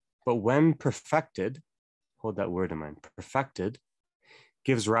fear, but when perfected, hold that word in mind, perfected,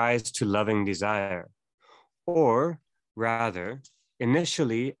 gives rise to loving desire. Or rather,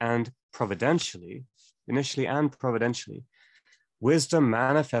 initially and providentially, wisdom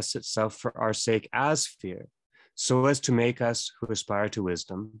manifests itself for our sake as fear, so as to make us who aspire to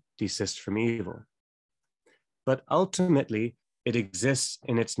wisdom desist from evil. But ultimately, it exists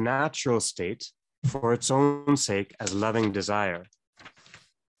in its natural state for its own sake as loving desire,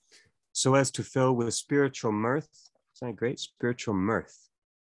 so as to fill with spiritual mirth. Isn't that great? Spiritual mirth.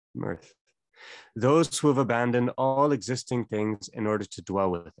 Mirth. Those who have abandoned all existing things in order to dwell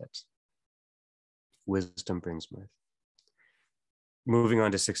with it. Wisdom brings mirth. Moving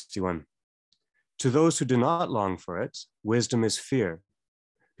on to 61. To those who do not long for it, wisdom is fear,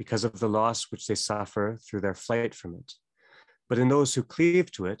 because of the loss which they suffer through their flight from it. But in those who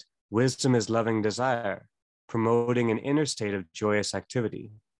cleave to it, wisdom is loving desire, promoting an inner state of joyous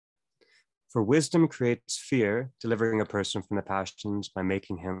activity. For wisdom creates fear, delivering a person from the passions by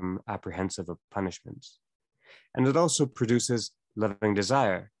making him apprehensive of punishment. And it also produces loving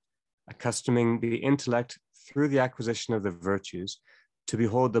desire, accustoming the intellect through the acquisition of the virtues to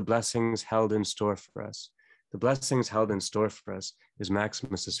behold the blessings held in store for us. The blessings held in store for us is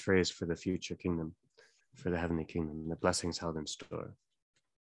Maximus's phrase for the future kingdom, for the heavenly kingdom, the blessings held in store.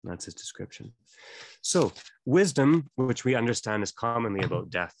 That's his description. So wisdom, which we understand is commonly about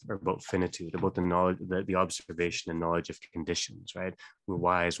death or about finitude, about the knowledge, the observation and knowledge of conditions, right? We're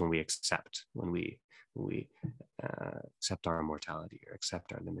wise when we accept, when we accept our mortality or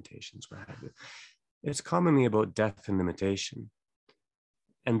accept our limitations, what have you. It's commonly about death and limitation.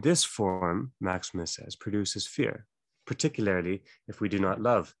 And this form, Maximus says, produces fear, particularly if we do not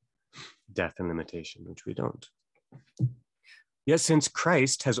love death and limitation, which we don't. Yet since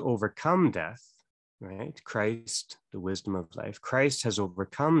Christ has overcome death, right? Christ, the wisdom of life, Christ has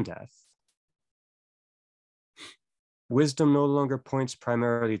overcome death. Wisdom no longer points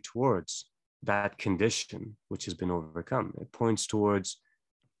primarily towards that condition which has been overcome. It points towards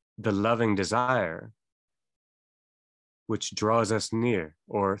the loving desire which draws us near,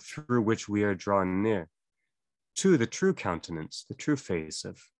 or through which we are drawn near to the true countenance, the true face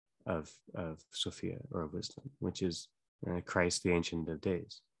of Sophia, or wisdom, which is Christ, the Ancient of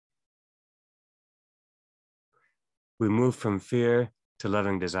Days. We move from fear to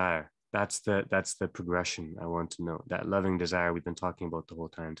loving desire. That's the progression I want to know. That loving desire we've been talking about the whole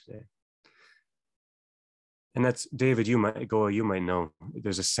time today. And that's, David, you might know,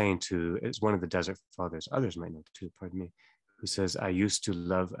 there's a saint who is one of the Desert Fathers, others might know too, pardon me, who says, I used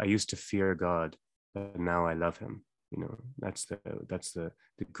to fear God, but now I love him. You know, that's the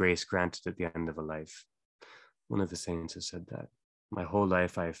grace granted at the end of a life. One of the saints has said that. My whole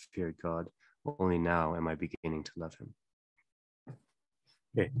life I have feared God, only now am I beginning to love him.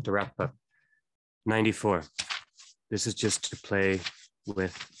 Okay, to wrap up, 94. This is just to play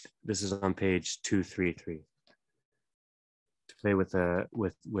with, this is on page 233. To play with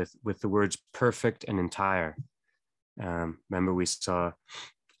the words perfect and entire. Remember, we saw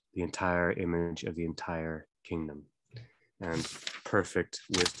the entire image of the entire kingdom and perfect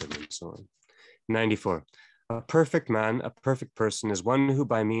wisdom and so on. 94. A perfect man, a perfect person, is one who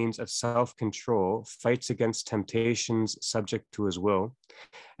by means of self-control fights against temptations subject to his will,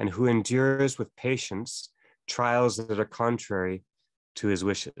 and who endures with patience trials that are contrary to his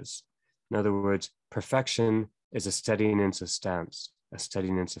wishes. In other words, perfection is a steadiness of stance, a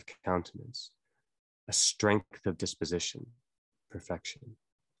steadiness of countenance, a strength of disposition, perfection.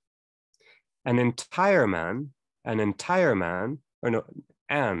 An entire man, and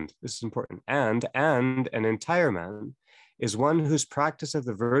this is important, and an entire man is one whose practice of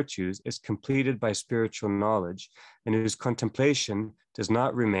the virtues is completed by spiritual knowledge and whose contemplation does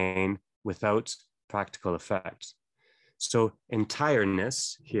not remain without practical effect. So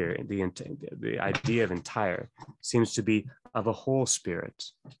entireness here, the idea of entire, seems to be of a whole spirit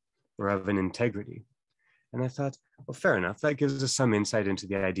or of an integrity. And I thought, well, fair enough. That gives us some insight into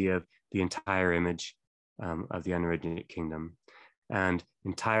the idea of the entire image of the unoriginate kingdom. And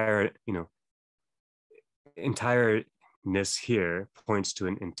entireness here points to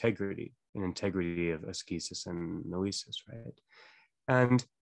an integrity of ascesis and noesis, right? And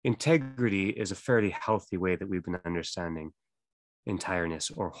integrity is a fairly healthy way that we've been understanding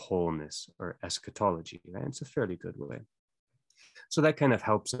entireness or wholeness or eschatology, right? It's a fairly good way. So that kind of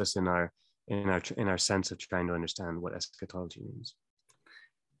helps us in our sense of trying to understand what eschatology means.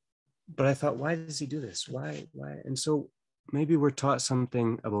 But I thought, why does he do this? Why? And so maybe we're taught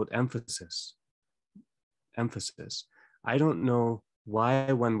something about emphasis. I don't know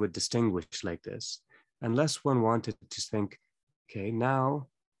why one would distinguish like this, unless one wanted to think, okay, now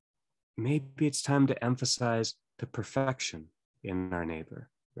maybe it's time to emphasize the perfection in our neighbor,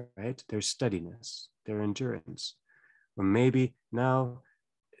 right? Their steadiness, their endurance. Or maybe now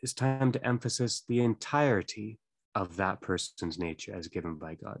it's time to emphasize the entirety of that person's nature as given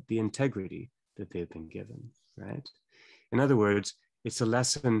by God, the integrity, that they've been given, right? In other words, it's a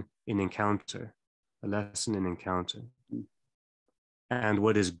lesson in encounter, a lesson in encounter. And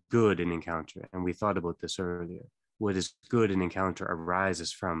what is good in encounter, and we thought about this earlier, what is good in encounter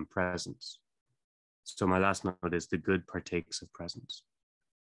arises from presence. So my last note is the good partakes of presence.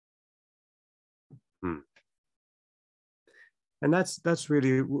 And that's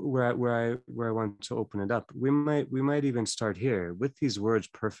really where I want to open it up. We might even start here with these words,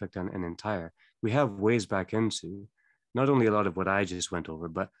 perfect and entire. We have ways back into not only a lot of what I just went over,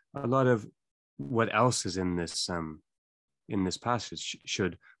 but a lot of what else is in this passage,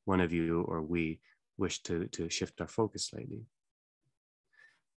 should one of you or we wish to shift our focus slightly.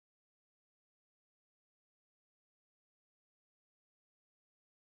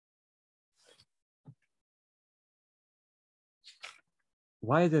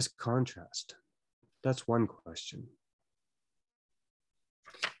 Why this contrast? That's one question.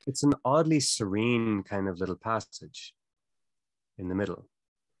 It's an oddly serene kind of little passage in the middle.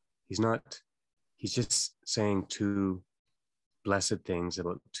 He's just saying two blessed things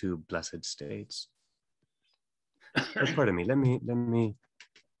about two blessed states. Oh, pardon me, let me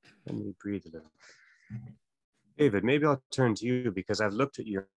breathe a little. David, maybe I'll turn to you because I've looked at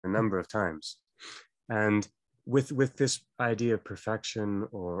you a number of times. And with this idea of perfection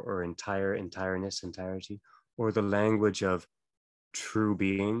or entireness, entirety, or the language of true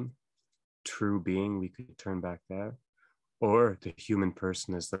being, we could turn back there, or the human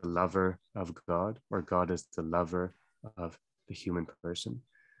person as the lover of God, or God as the lover of the human person.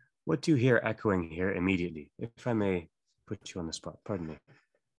 What do you hear echoing here immediately? If I may put you on the spot, pardon me.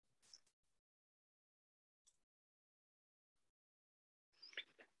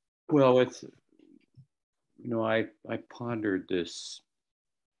 Well, it's, I pondered this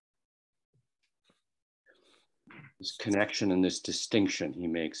connection and this distinction he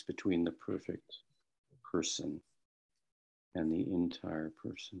makes between the perfect person and the entire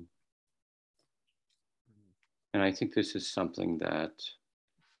person. And I think this is something that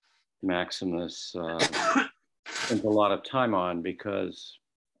Maximus spent a lot of time on, because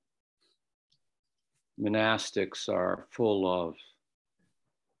monastics are full of,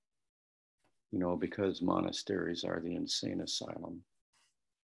 because monasteries are the insane asylum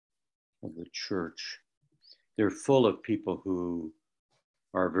of the church. They're full of people who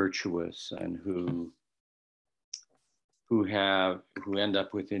are virtuous and who end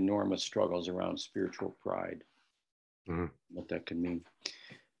up with enormous struggles around spiritual pride. What that could mean.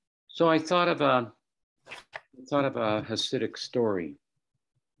 So I thought of a Hasidic story.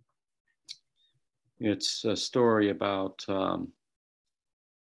 It's a story about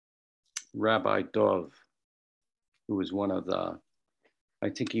Rabbi Dov, who was I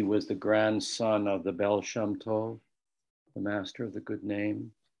think he was the grandson of the Bel Shem Tov, the master of the good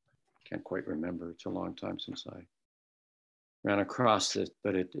name. Can't quite remember. It's a long time since I ran across it,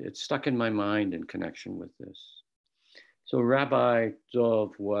 but it stuck in my mind in connection with this. So Rabbi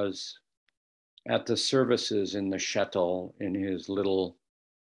Dov was at the services in the shtetl, in his little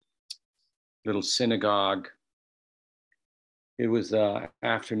synagogue. It was the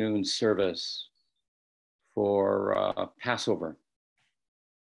afternoon service for Passover.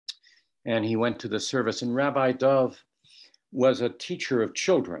 And he went to the service, and Rabbi Dov was a teacher of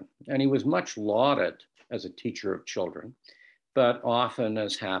children, and he was much lauded as a teacher of children. But often,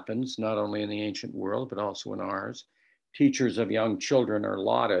 as happens, not only in the ancient world, but also in ours, teachers of young children are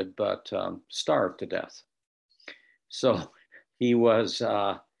lauded, but starved to death. So he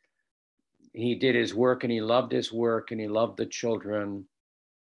did his work, and he loved his work, and he loved the children,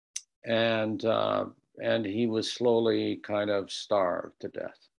 and he was slowly kind of starved to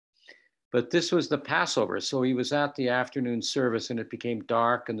death. But this was the Passover, so he was at the afternoon service, and it became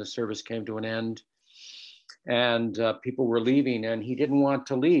dark, and the service came to an end, and people were leaving, and he didn't want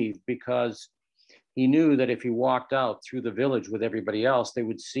to leave because he knew that if he walked out through the village with everybody else, they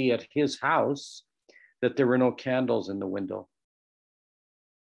would see at his house that there were no candles in the window.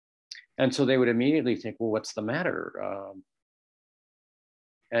 And so they would immediately think, well, what's the matter?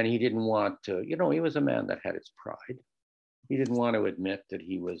 And he didn't want to, he was a man that had his pride. He didn't want to admit that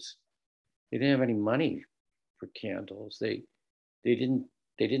they didn't have any money for candles. They didn't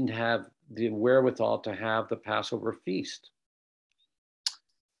have the wherewithal to have the Passover feast.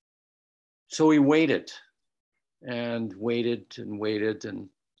 So he waited and waited and waited, and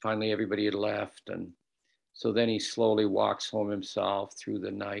finally everybody had left. And so then he slowly walks home himself through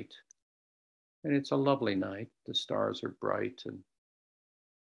the night. And it's a lovely night. The stars are bright, and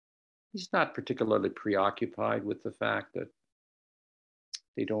he's not particularly preoccupied with the fact that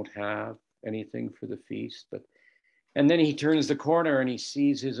they don't have anything for the feast, but And then he turns the corner and he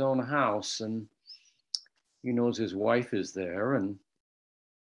sees his own house, and he knows his wife is there. And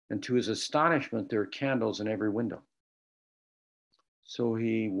to his astonishment, there are candles in every window. So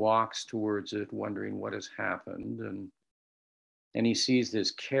he walks towards it, wondering what has happened. And he sees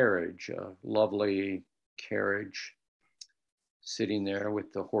this carriage, a lovely carriage, sitting there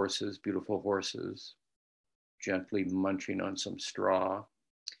with the horses, beautiful horses, gently munching on some straw.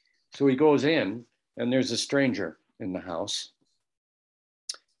 So he goes in, and there's a stranger in the house.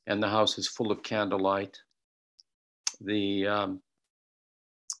 And the house is full of candlelight. The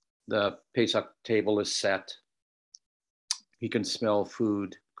Pesach table is set. He can smell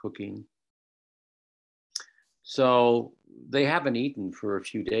food cooking. So they haven't eaten for a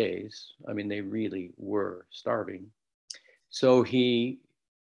few days. I mean, they really were starving. So he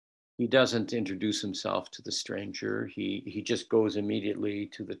doesn't introduce himself to the stranger. He just goes immediately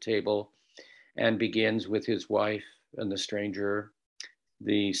to the table and begins with his wife and the stranger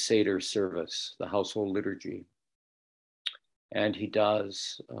the Seder service, the household liturgy. And he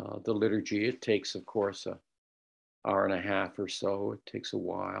does the liturgy. It takes, of course, an hour and a half or so. It takes a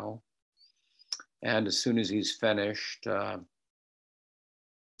while. And as soon as he's finished, the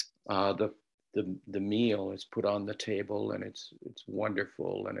meal is put on the table, and it's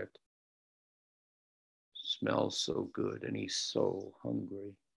wonderful, and it smells so good, and he's so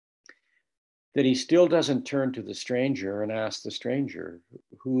hungry that he still doesn't turn to the stranger and ask the stranger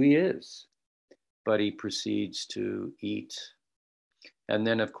who he is, but he proceeds to eat. And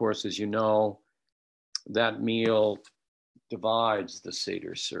then, of course, as you know, that meal divides the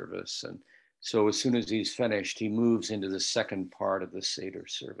Seder service. And so as soon as he's finished, he moves into the second part of the Seder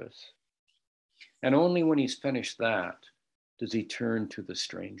service. And only when he's finished that does he turn to the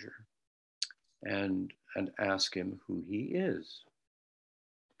stranger and ask him who he is.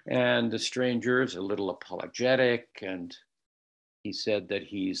 And the stranger is a little apologetic, and he said that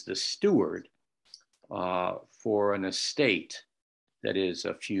he's the steward for an estate that is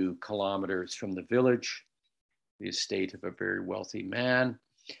a few kilometers from the village, the estate of a very wealthy man,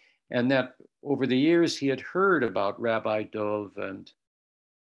 and that over the years he had heard about Rabbi Dov, and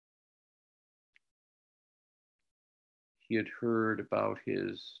he had heard about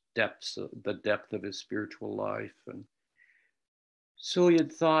his depths, the depth of his spiritual life. And so he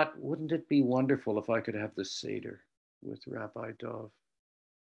had thought, wouldn't it be wonderful if I could have the Seder with Rabbi Dov?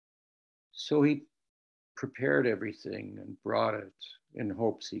 So he prepared everything and brought it in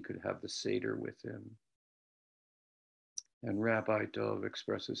hopes he could have the Seder with him. And Rabbi Dov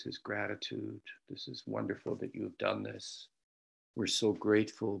expresses his gratitude. This is wonderful that you've done this. We're so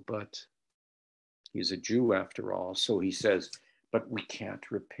grateful, but he's a Jew after all. So he says, but we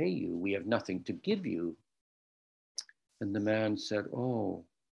can't repay you. We have nothing to give you. And the man said, oh,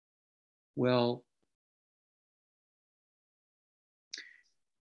 well,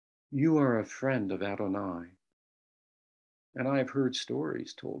 you are a friend of Adonai. And I've heard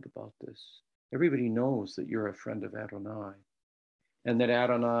stories told about this. Everybody knows that you're a friend of Adonai, and that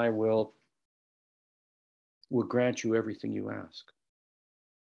Adonai will grant you everything you ask.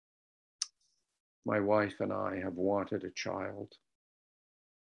 My wife and I have wanted a child,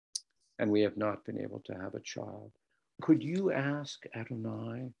 and we have not been able to have a child. Could you ask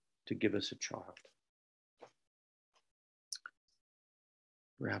Adonai to give us a child?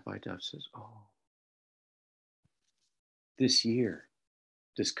 Rabbi Dov says, oh, this year,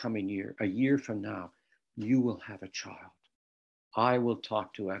 this coming year, a year from now, you will have a child. I will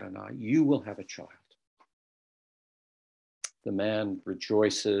talk to Adonai. You will have a child. The man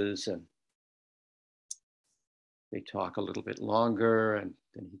rejoices, and they talk a little bit longer, and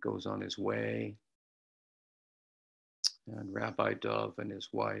then he goes on his way. And Rabbi Dov and his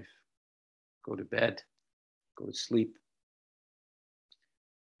wife go to bed, go to sleep.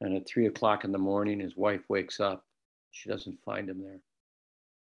 And at 3 o'clock in the morning, his wife wakes up. She doesn't find him there.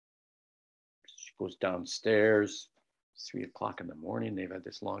 She goes downstairs. It's 3 o'clock in the morning. They've had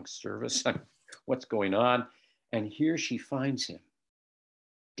this long service. What's going on? And here she finds him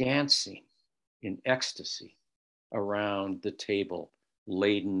dancing in ecstasy around the table,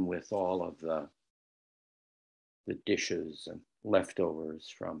 laden with all of the dishes and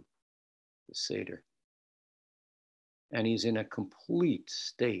leftovers from the Seder. And he's in a complete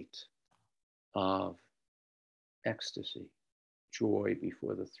state of ecstasy, joy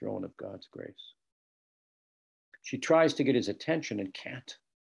before the throne of God's grace. She tries to get his attention and can't.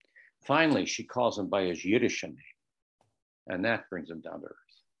 Finally, she calls him by his Yiddish name, and that brings him down to earth.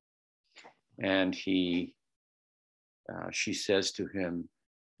 And she says to him,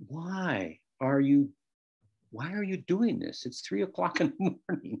 why are you doing this? It's 3 o'clock in the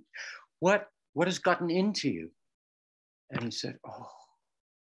morning. What has gotten into you? And he said, oh,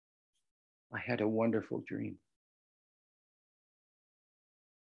 I had a wonderful dream.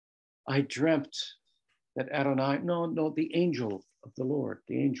 I dreamt that Adonai, the angel of the Lord,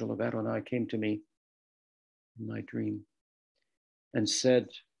 the angel of Adonai came to me in my dream and said,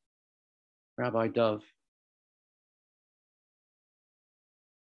 Rabbi Dove,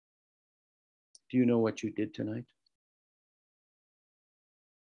 do you know what you did tonight?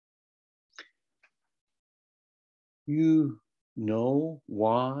 You know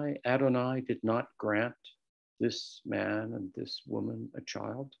why Adonai did not grant this man and this woman a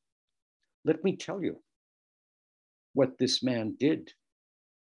child? Let me tell you what this man did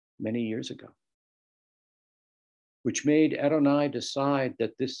many years ago, which made Adonai decide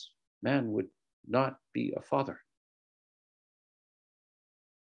that this man would not be a father.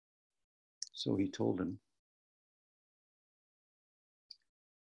 So he told him.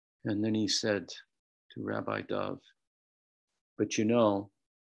 And then he said to Rabbi Dove, but you know,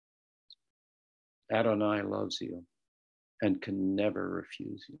 Adonai loves you and can never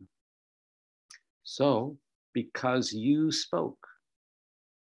refuse you. So, because you spoke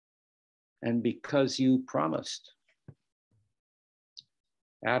and because you promised,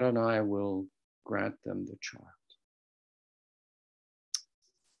 Adonai will grant them the child.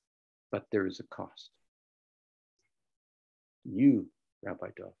 But there is a cost. You, Rabbi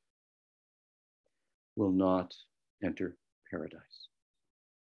Dove, will not enter paradise.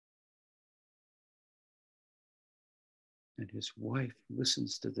 And his wife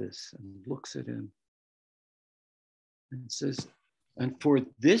listens to this and looks at him and says, and for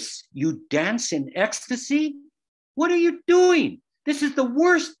this you dance in ecstasy? What are you doing? This is the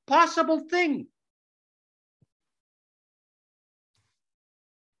worst possible thing.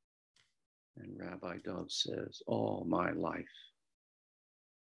 And Rabbi Dove says, all my life,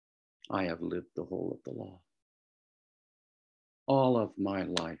 I have lived the whole of the law. All of my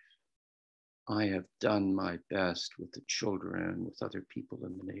life, I have done my best with the children, with other people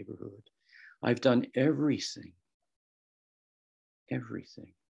in the neighborhood. I've done everything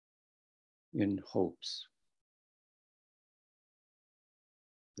in hopes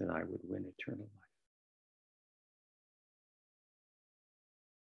that I would win eternal life.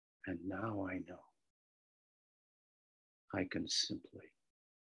 And now I know I can simply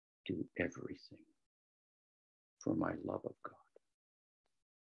do everything for my love of God.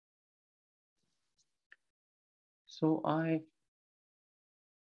 So I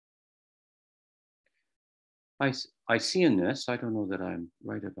see in this, I don't know that I'm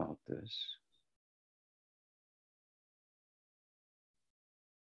right about this,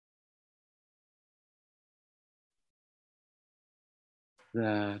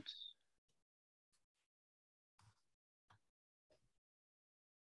 that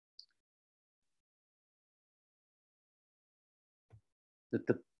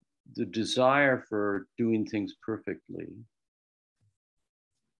the desire for doing things perfectly,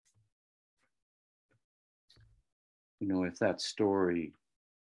 you know, if that story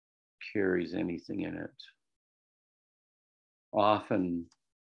carries anything in it, often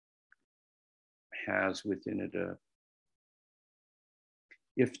has within it a,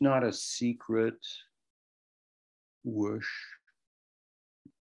 if not a secret wish,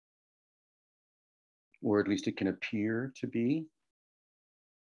 or at least it can appear to be,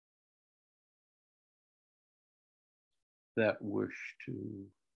 that wish to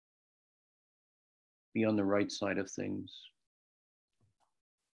be on the right side of things,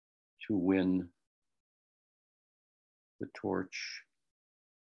 to win the torch,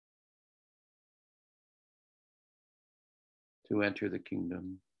 to enter the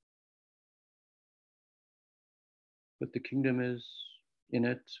kingdom. But the kingdom is in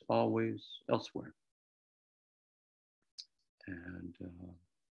it always elsewhere. And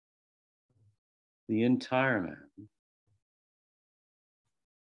the entire man,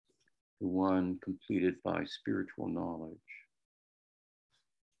 the one completed by spiritual knowledge,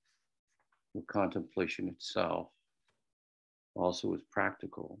 the contemplation itself also is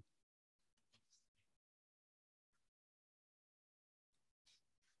practical.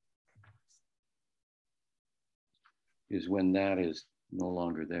 Is when that is no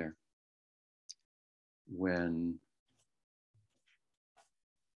longer there. When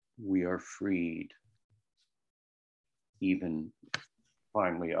we are freed, even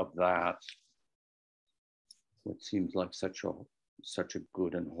finally of that, what seems like such a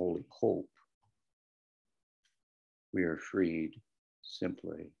good and holy hope, we are freed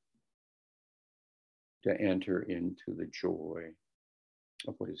simply to enter into the joy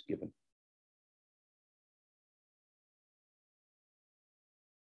of what is given.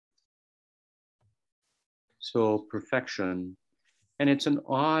 So perfection, and it's an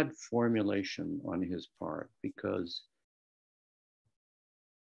odd formulation on his part, because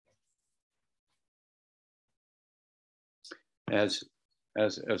as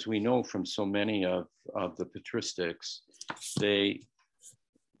we know from so many of the patristics,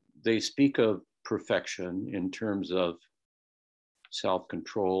 they speak of perfection in terms of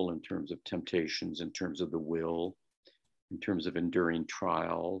self-control, in terms of temptations, in terms of the will, in terms of enduring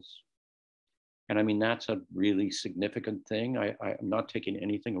trials. And I mean, that's a really significant thing. I'm not taking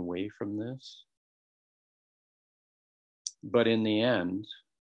anything away from this. But in the end,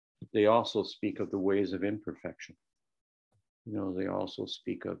 they also speak of the ways of imperfection. You know, they also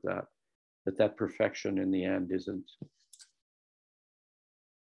speak of that perfection in the end isn't,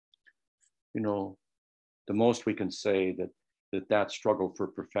 you know, the most we can say that struggle for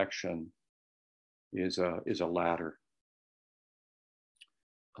perfection is a ladder.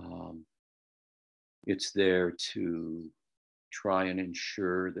 It's there to try and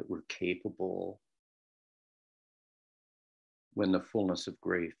ensure that we're capable, when the fullness of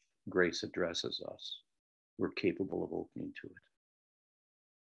grace addresses us, we're capable of opening to it.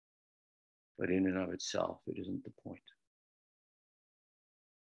 But in and of itself, it isn't the point.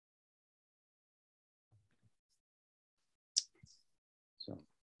 So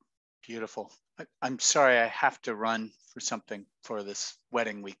beautiful. I'm sorry I have to run for something for this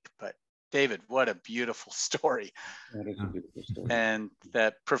wedding week, but David, what a beautiful story. that is a beautiful story. And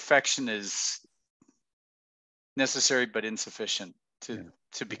that perfection is necessary but insufficient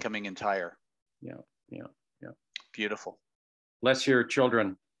to becoming entire. Yeah. Beautiful. Bless your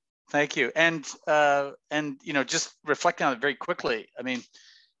children. Thank you. And you know, just reflecting on it very quickly, I mean,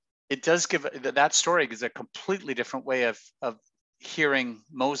 it does give, that story gives a completely different way of hearing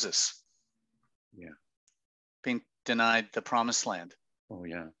Moses. Yeah. Being denied the promised land. Oh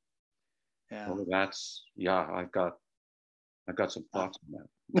yeah. Yeah. Oh, that's, yeah, I've got some thoughts on that.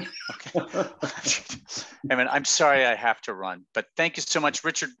 Okay. I mean, I'm sorry I have to run, but thank you so much,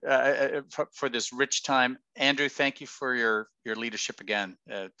 Richard, for this rich time. Andrew, thank you for your leadership again.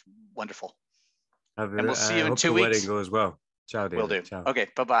 Wonderful. And we'll see you in 2 weeks. Wedding goes well. Ciao, David. Will do. Ciao. Okay.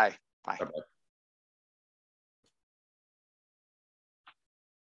 Bye-bye. Bye. Bye-bye.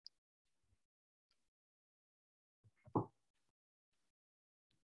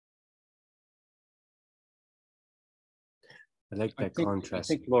 I like that contrast.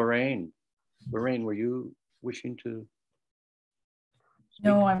 I think Lorraine, were you wishing to speak?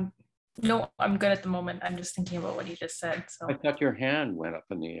 No, I'm good at the moment. I'm just thinking about what you just said. So I thought your hand went up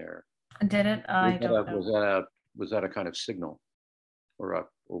in the air. did it? I don't know. Was that a kind of signal, or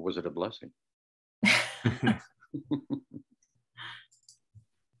was it a blessing?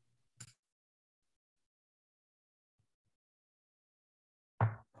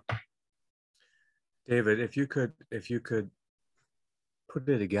 David, if you could put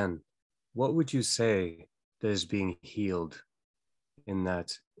it again, what would you say that is being healed in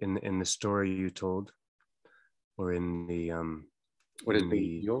the story you told, or in the what is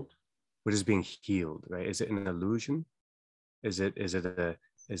being healed? What is being healed, right? Is it an illusion? Is it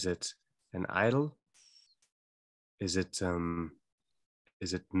an idol? Is it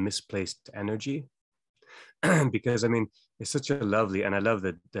misplaced energy? Because I mean, it's such a lovely, and I love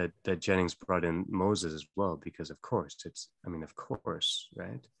that Jennings brought in Moses as well, because of course of course,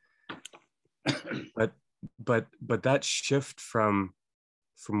 right? but that shift from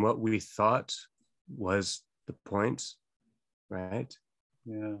what we thought was the point, right?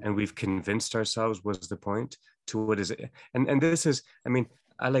 Yeah. And we've convinced ourselves was the point, to what is it? And this is, I mean,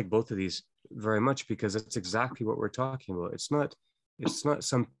 I like both of these very much, because it's exactly what we're talking about. It's not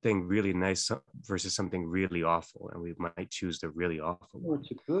something really nice versus something really awful, and we might choose the really awful one.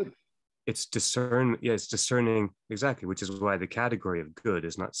 It's good. It's discerning, exactly, which is why the category of good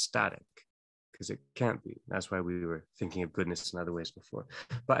is not static, because it can't be. That's why we were thinking of goodness in other ways before.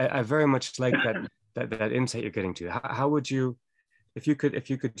 But I very much like that insight you're getting to. How would you, if you could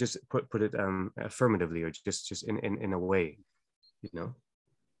just put it affirmatively, or just in a way, you know?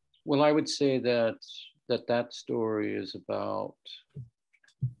 Well, I would say that story is about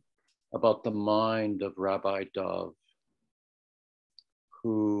the mind of Rabbi Dov,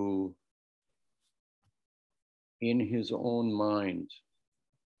 who, in his own mind,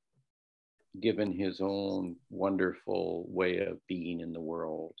 given his own wonderful way of being in the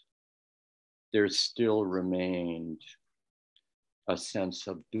world, there still remained a sense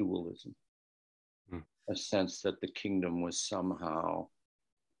of dualism, a sense that the kingdom was somehow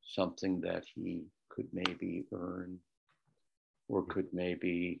something that he could maybe earn, or could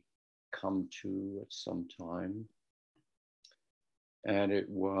maybe come to at some time. And it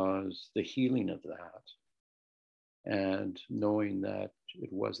was the healing of that and knowing that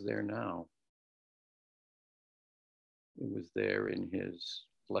it was there now. It was there in his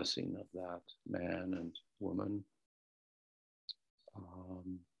blessing of that man and woman.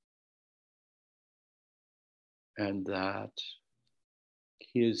 And that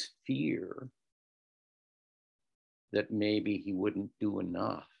his fear that maybe he wouldn't do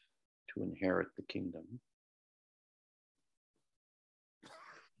enough to inherit the kingdom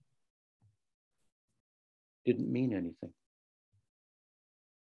didn't mean anything.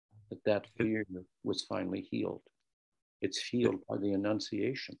 That fear was finally healed. It's healed by the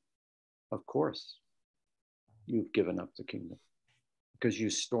Annunciation. Of course, you've given up the kingdom because you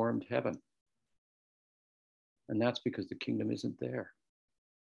stormed heaven. And that's because the kingdom isn't there.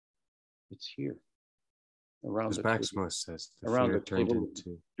 It's here. Around the Maximos says the around fear the turned table,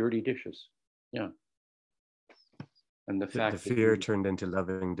 into dirty dishes. Yeah. And the fact the fear turned into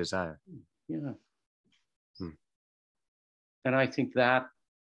loving desire. Yeah. And I think that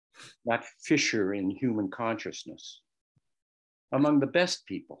fissure in human consciousness among the best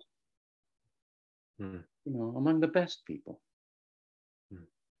people, among the best people,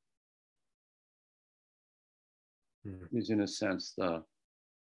 is in a sense the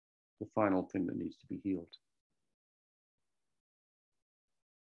final thing that needs to be healed.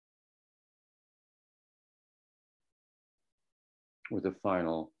 Or the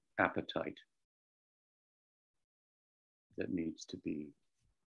final appetite that needs to be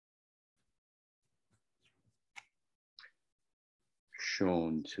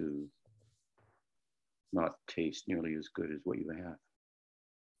shown to not taste nearly as good as what you have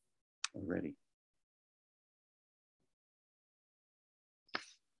already.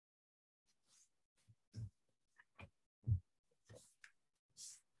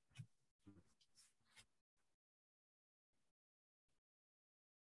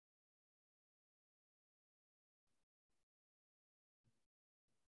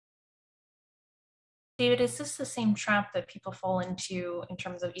 David, is this the same trap that people fall into in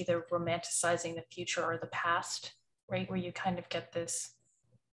terms of either romanticizing the future or the past, right? Where you kind of get this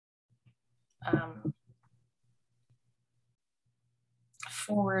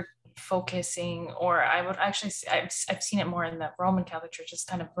forward focusing, or I would actually say, I've seen it more in the Roman Catholic Church, just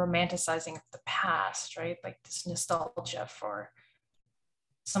kind of romanticizing the past, right? Like this nostalgia for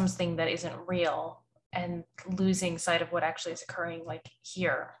something that isn't real and losing sight of what actually is occurring like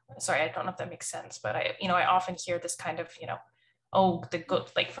here. Sorry, I don't know if that makes sense, but I often hear this kind of, oh, the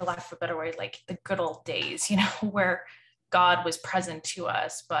good, like for lack of a better word, like the good old days, where God was present to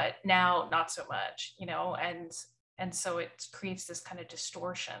us, but now not so much, and so it creates this kind of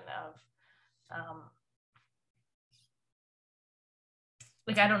distortion of,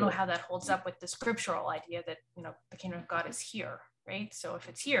 like, I don't know how that holds up with the scriptural idea that, the kingdom of God is here, right? So if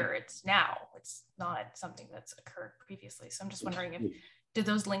it's here, it's now. It's not something that's occurred previously. So I'm just wondering if, do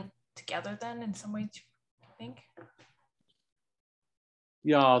those link together then in some ways, do you think?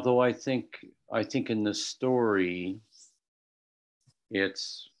 Yeah, although I think in the story,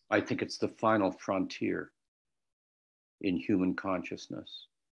 I think it's the final frontier in human consciousness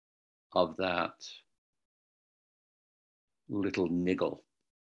of that little niggle.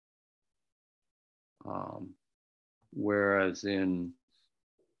 Whereas in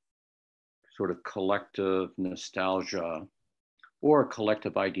sort of collective nostalgia or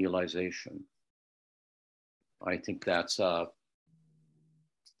collective idealization, I think that's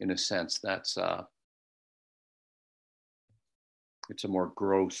in a sense, it's a more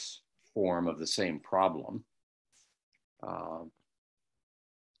gross form of the same problem.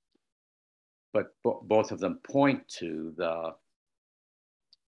 But both of them point to the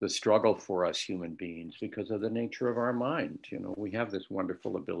struggle for us human beings because of the nature of our mind. We have this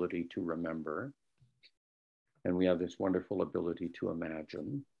wonderful ability to remember, and we have this wonderful ability to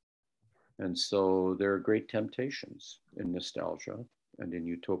imagine. And so there are great temptations in nostalgia and in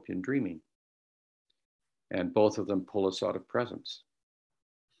utopian dreaming. And both of them pull us out of presence.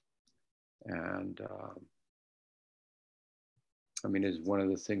 And is one of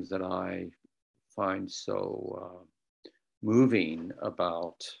the things that I find so moving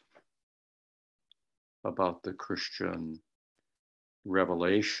about the Christian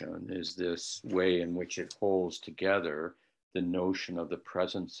revelation is this way in which it holds together the notion of the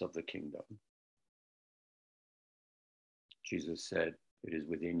presence of the kingdom. Jesus said, "It is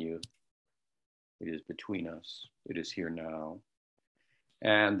within you, it is between us, it is here now."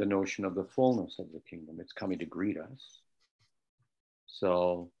 And the notion of the fullness of the kingdom, it's coming to greet us.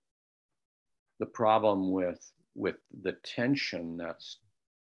 So the problem with the tension that's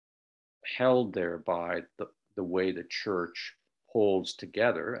held there by the way the church holds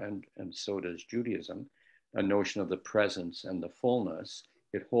together, and so does Judaism, a notion of the presence and the fullness,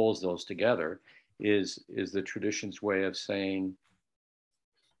 it holds those together, is the tradition's way of saying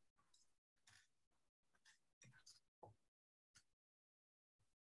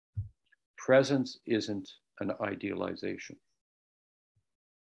presence isn't an idealization.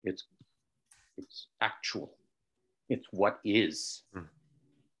 It's actual. It's what is.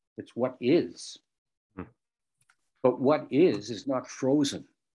 It's what is. But what is not frozen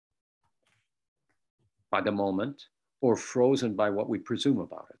by the moment or frozen by what we presume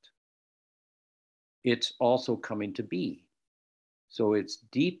about it. It's also coming to be. So it's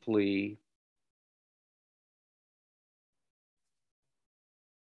deeply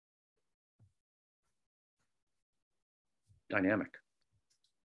dynamic.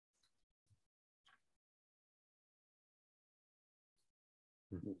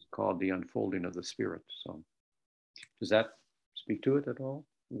 It's called the unfolding of the spirit. So does that speak to it at all?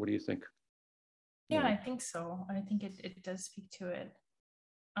 What do you think? Yeah, I think so. I think it does speak to it.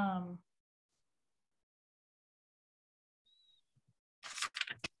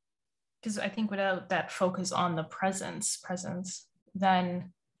 Because I think without that focus on the presence,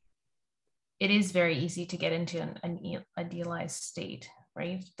 then it is very easy to get into an idealized state,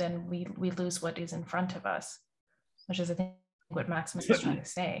 right? Then we lose what is in front of us, which is, I think, what Maximus is trying to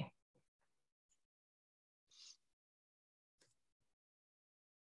say.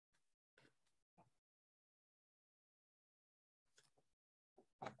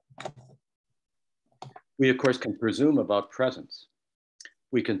 We, of course, can presume about presence.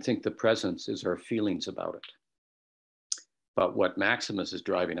 We can think the presence is our feelings about it. But what Maximus is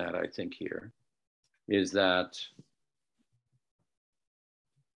driving at, I think, here is that,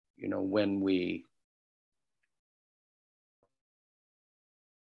 you know,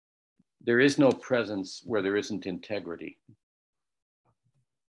 there is no presence where there isn't integrity.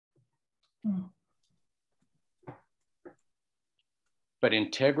 But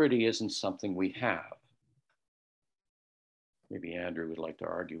integrity isn't something we have. Maybe Andrew would like to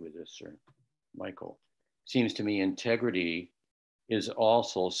argue with this, or Michael. Seems to me integrity is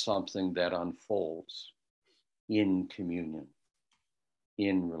also something that unfolds in communion,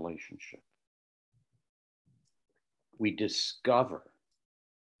 in relationship. We discover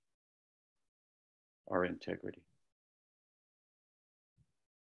our integrity.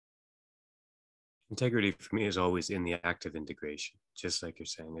 Integrity for me is always in the act of integration, just like you're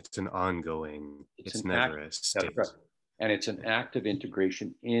saying. It's an ongoing, it's never a state. Right. And it's an act of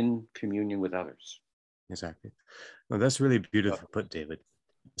integration in communion with others. Exactly. Well, that's really beautiful put, David.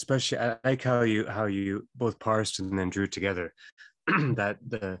 Especially, I like how you both parsed and then drew together that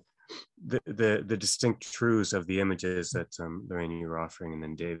the distinct truths of the images that Lorraine, you were offering, and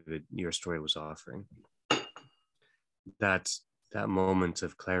then David, your story was offering. That moment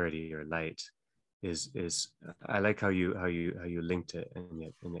of clarity or light is I like how you linked it and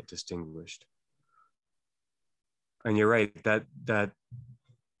yet distinguished. And you're right, that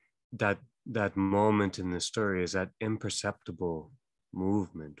moment in the story is that imperceptible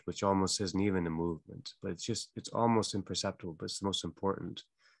movement, which almost isn't even a movement, but it's almost imperceptible, but it's the most important,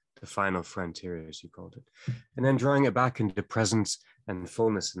 the final frontier, as you called it. And then drawing it back into presence and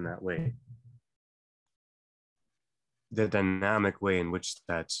fullness in that way. The dynamic way in which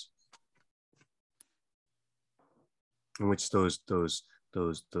those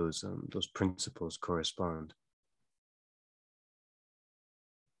principles correspond.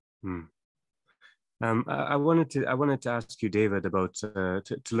 I wanted to ask you, David, about to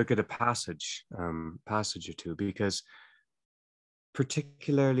look at a passage or two, because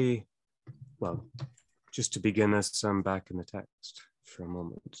particularly, well, just to begin us back in the text for a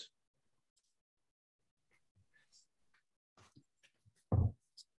moment.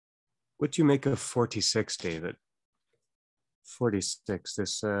 What do you make of 46, David? 46,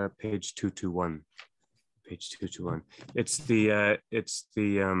 this page 221. Page 221. It's the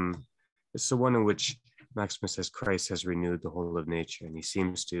one in which Maximus says Christ has renewed the whole of nature, and he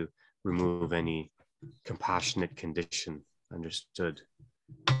seems to remove any compassionate condition understood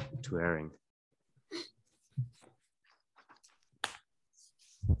to erring.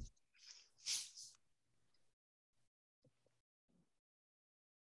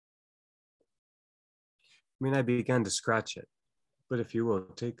 I mean, I began to scratch it, but if you will,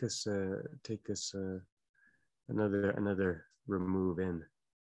 take us another remove in.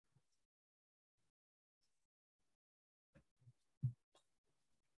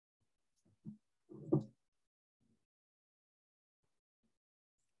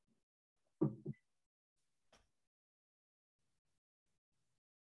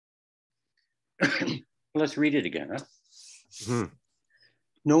 Let's read it again. Huh?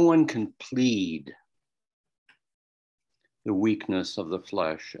 No one can plead the weakness of the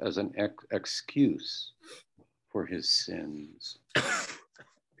flesh as an excuse for his sins.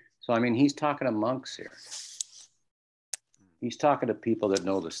 So, I mean, he's talking to monks here. He's talking to people that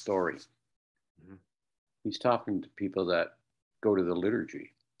know the story. He's talking to people that go to the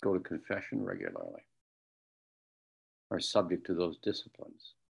liturgy, go to confession regularly, are subject to those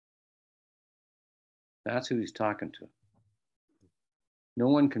disciplines. That's who he's talking to. No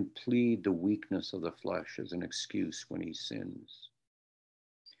one can plead the weakness of the flesh as an excuse when he sins.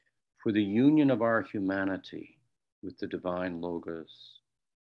 For the union of our humanity with the divine Logos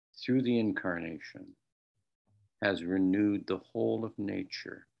through the incarnation has renewed the whole of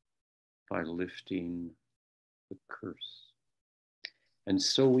nature by lifting the curse. And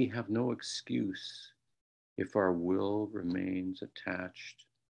so we have no excuse if our will remains attached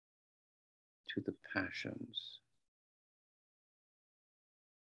to the passions.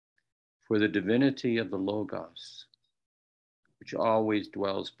 For the divinity of the Logos, which always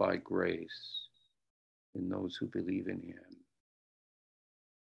dwells by grace in those who believe in him.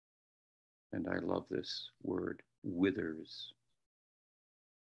 And I love this word, withers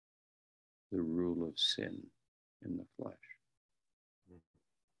the rule of sin in the flesh.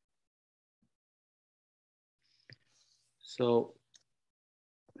 So,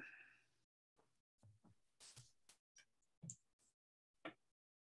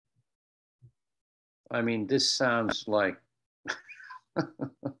 I mean, this sounds like,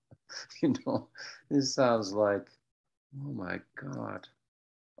 this sounds like, oh my God,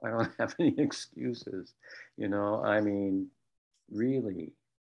 I don't have any excuses. I mean, really,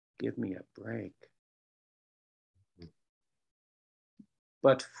 give me a break.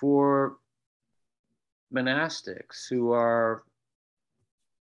 But for monastics whose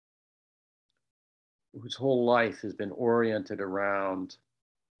whole life has been oriented around,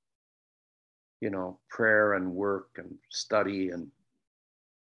 prayer and work and study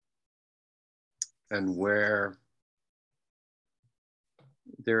and where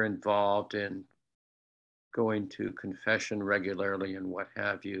they're involved in going to confession regularly and what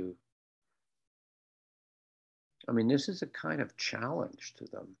have you. I mean, this is a kind of challenge to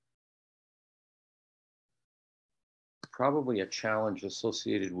them. Probably a challenge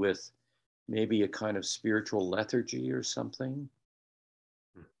associated with maybe a kind of spiritual lethargy or something.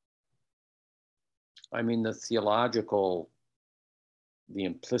 I mean, the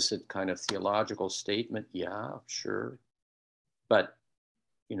implicit kind of theological statement, yeah, sure. But,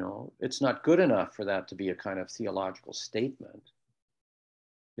 it's not good enough for that to be a kind of theological statement.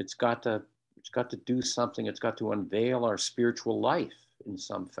 It's got to do something. It's got to unveil our spiritual life in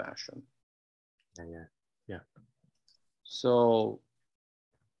some fashion. Yeah. So,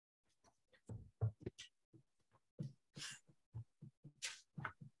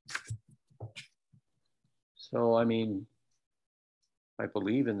 I mean, I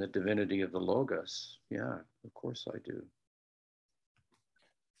believe in the divinity of the Logos. Yeah, of course I do.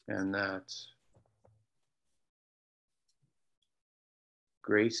 And that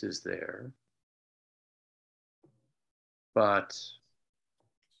grace is there, but,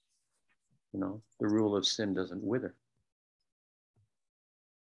 the rule of sin doesn't wither.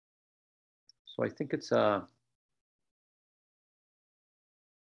 So I think it's I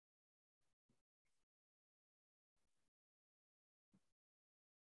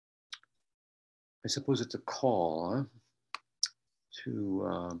suppose it's a call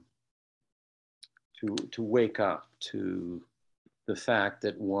to wake up to the fact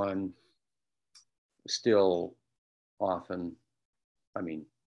that one still often, I mean,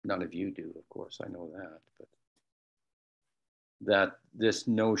 none of you do, of course, I know that, but that this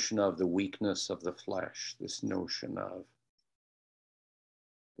notion of the weakness of the flesh, this notion of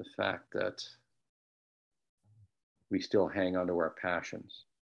the fact that we still hang onto our passions,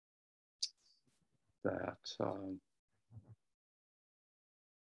 that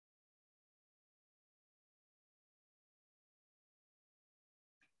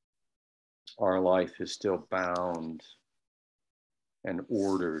our life is still bound and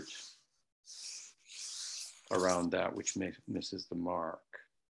ordered around that which misses the mark.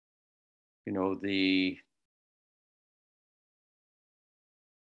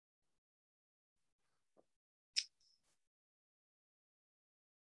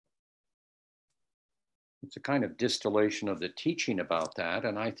 It's a kind of distillation of the teaching about that,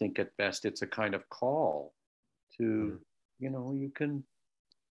 and I think at best it's a kind of call to, you can,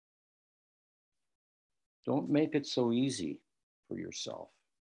 don't make it so easy for yourself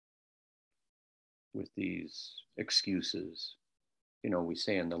with these excuses. We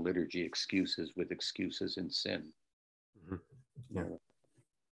say in the liturgy, excuses with excuses in sin. Yeah.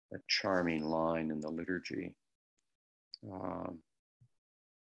 A charming line in the liturgy.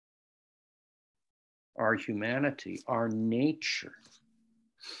 our humanity, our nature.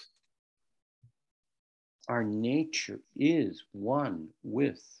 Our nature is one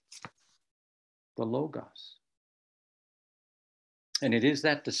with the Logos. And it is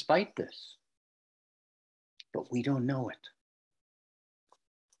that despite this, but we don't know it.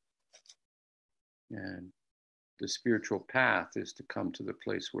 And the spiritual path is to come to the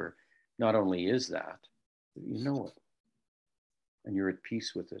place where not only is that, but you know it. And you're at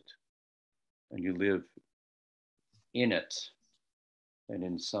peace with it. And you live in it. And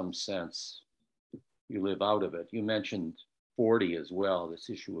in some sense, you live out of it. You mentioned 40 as well, this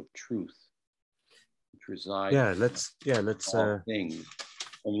issue of truth, which resides in all things.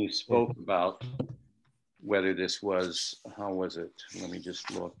 And you spoke about whether this was, how was it? Let me just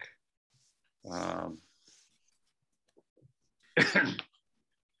look.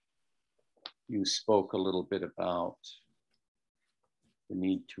 You spoke a little bit about the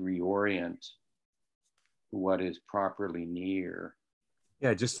need to reorient to what is properly near.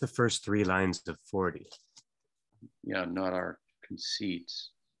 Yeah, just the first 3 lines of 40. Yeah, not our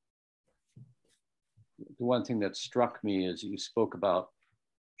conceits. The one thing that struck me is you spoke about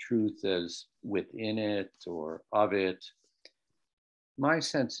truth as within it or of it. My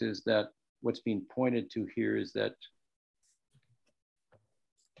sense is that what's being pointed to here is that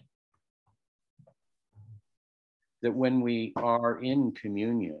when we are in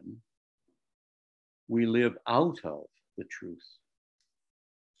communion, we live out of the truth.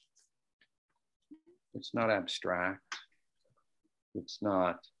 It's not abstract. It's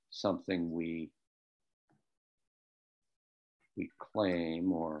not something we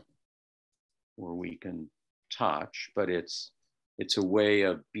claim or we can touch, but it's a way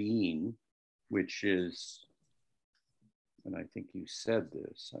of being, which is, and I think you said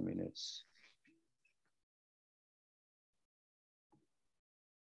this, I mean, it's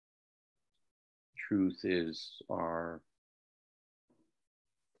truth is our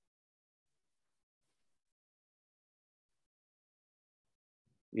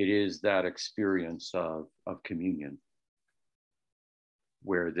it is that experience of communion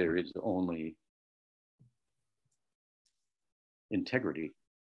where there is only integrity.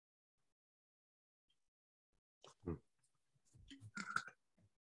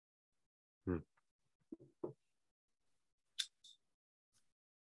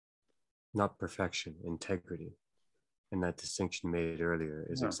 Not perfection, integrity. And that distinction made earlier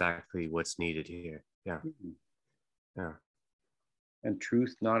is exactly what's needed here. Yeah. Yeah. And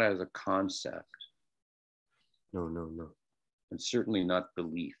truth not as a concept. No. And certainly not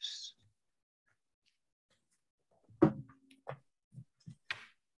beliefs.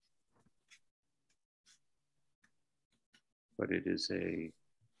 But it is a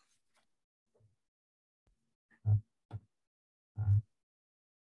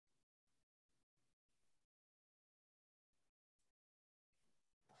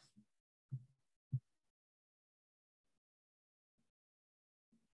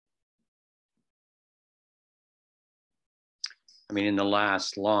I mean, in the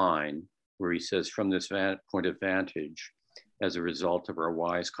last line where he says, from this point of vantage, as a result of our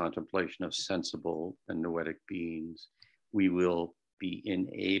wise contemplation of sensible and noetic beings, we will be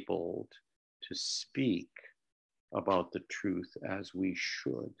enabled to speak about the truth as we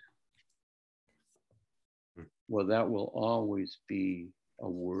should. Well, that will always be a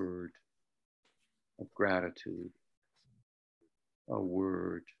word of gratitude, a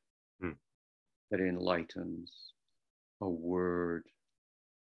word that enlightens, a word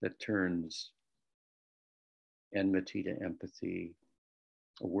that turns enmity to empathy,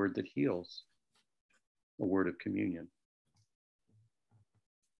 a word that heals, a word of communion.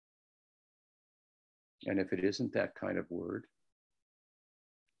 And if it isn't that kind of word,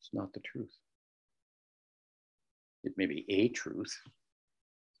 it's not the truth. It may be a truth,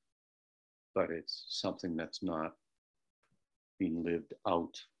 but it's something that's not being lived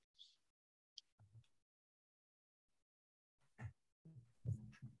out.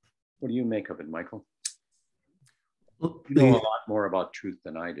 What do you make of it, Michael? Well, you know a lot more about truth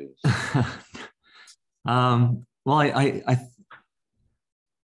than I do. So. Well,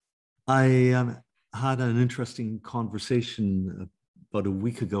 I had an interesting conversation about a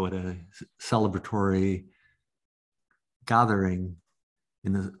week ago at a celebratory gathering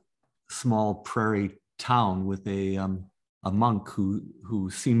in a small prairie town with a monk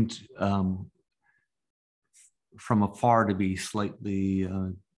who seemed from afar to be slightly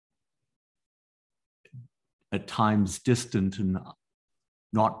at times distant and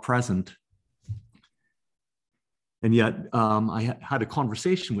not present. And yet I had a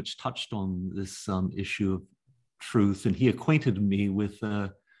conversation which touched on this issue of truth, and he acquainted me with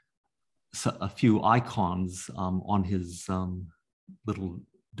a few icons on his little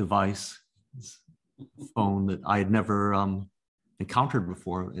device, his phone, that I had never encountered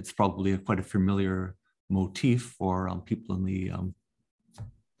before. It's probably quite a familiar motif for people in the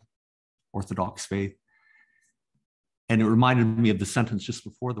Orthodox faith. And it reminded me of the sentence just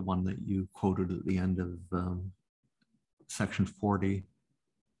before the one that you quoted at the end of section 40,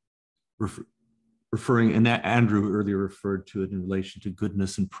 referring, and that Andrew earlier referred to it in relation to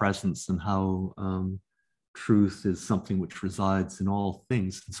goodness and presence, and how truth is something which resides in all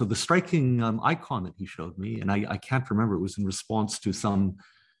things. And so the striking icon that he showed me, and I can't remember, it was in response to something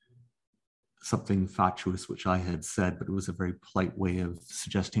fatuous which I had said, but it was a very polite way of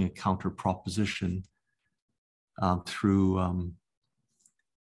suggesting a counter proposition through,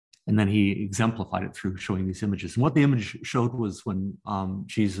 and then he exemplified it through showing these images. And what the image showed was when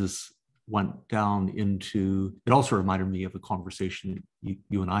Jesus went down into, it also reminded me of a conversation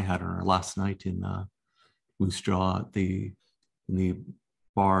you and I had on our last night in Moose Jaw in the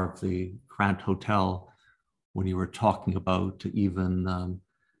bar of the Grand Hotel, when you were talking about even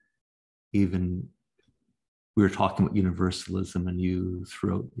we were talking about universalism, and you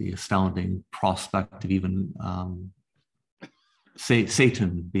threw out the astounding prospect of even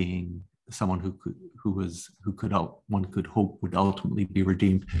Satan being someone one could hope would ultimately be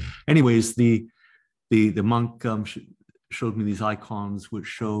redeemed. Anyways, the monk showed me these icons which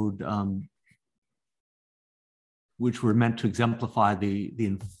showed which were meant to exemplify the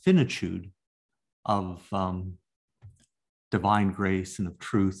infinitude of divine grace and of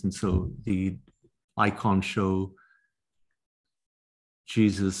truth. And so the icons show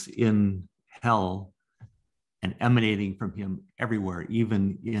Jesus in hell and emanating from him everywhere,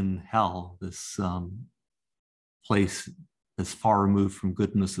 even in hell, this place as far removed from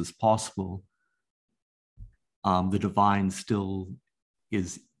goodness as possible. The divine still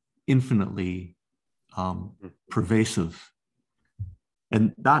is infinitely pervasive.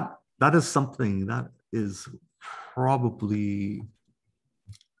 And that is something that is probably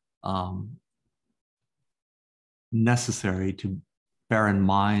necessary to bear in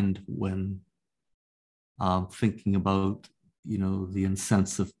mind when thinking about, the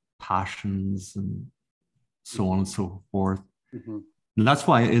insensitive passions and so on and so forth. Mm-hmm. And that's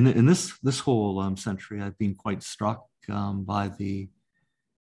why in this whole century, I've been quite struck by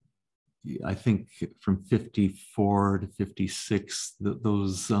I think from 54 to 56,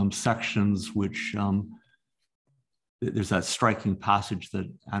 those sections which there's that striking passage that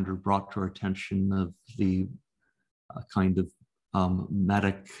Andrew brought to our attention of the kind of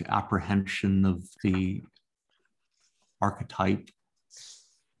medic apprehension of the archetype.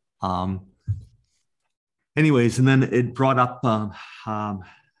 Anyways, and then it brought up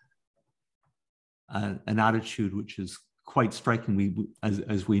an attitude which is quite striking.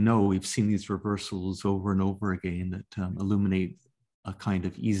 As we know, we've seen these reversals over and over again that illuminate a kind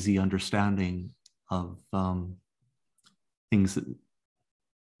of easy understanding of things that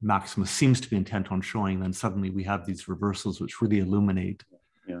Maximus seems to be intent on showing. Then suddenly we have these reversals which really illuminate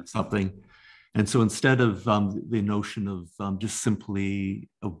something. And so instead of the notion of just simply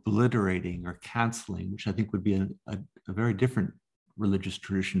obliterating or canceling, which I think would be a very different religious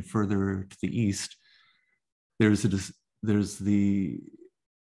tradition further to the east, there's the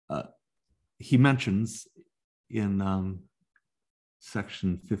he mentions in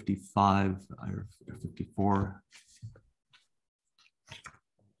section 55 or 54,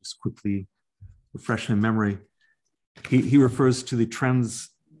 just quickly refresh my memory, he refers to the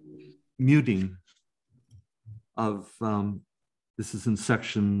transmuting of this is in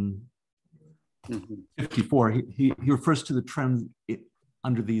section 54. He refers to the trend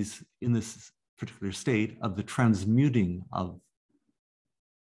under these, in this particular state, of the transmuting of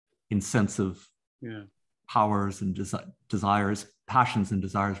insensitive powers and desires, passions and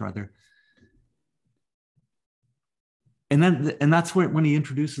desires rather. And that's when he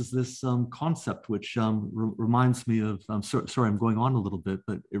introduces this concept, which reminds me of, sorry, I'm going on a little bit,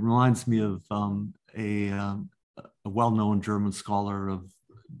 but it reminds me of a well-known German scholar of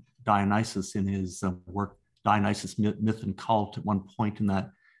Dionysus in his work, Dionysus, Myth and Cult. At one point in that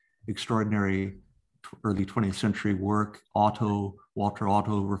extraordinary early 20th century work, Walter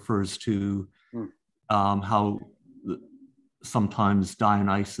Otto refers to how sometimes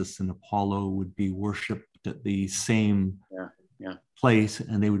Dionysus and Apollo would be worshipped at the same place,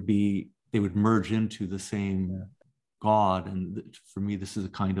 and they would merge into the same God. And for me, this is a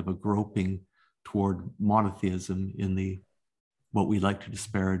kind of a groping toward monotheism in what we like to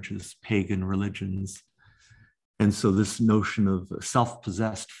disparage as pagan religions. And so this notion of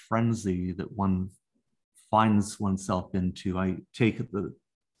self-possessed frenzy that one finds oneself into. I take it that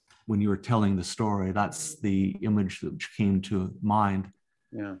when you were telling the story, that's the image that came to mind.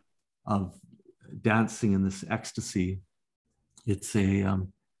 Yeah. Of dancing in this ecstasy. It's a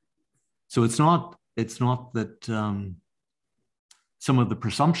so it's not that some of the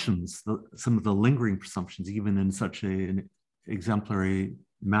presumptions, some of the lingering presumptions, even in such an exemplary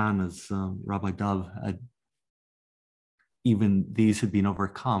man as Rabbi Dove, even these had been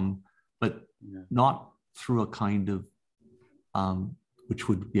overcome, but not through a kind of which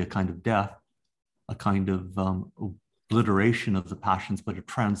would be a kind of death, a kind of obliteration of the passions, but a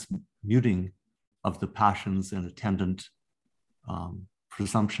transmuting of the passions and attendant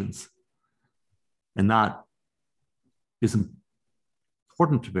presumptions. And that is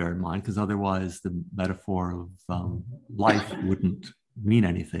important to bear in mind, because otherwise the metaphor of life wouldn't mean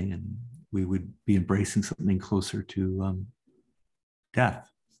anything, and we would be embracing something closer to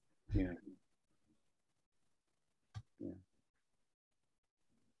death. Yeah. Yeah.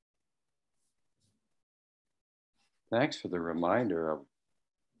 Thanks for the reminder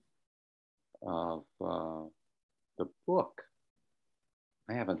of the book.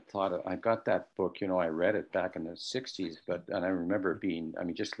 I haven't thought of, I got that book, you know, I read it back in the 60s, and I remember being, I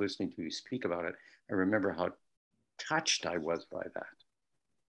mean, just listening to you speak about it, I remember how touched I was by that.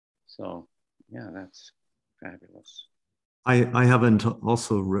 So, yeah, that's fabulous. I haven't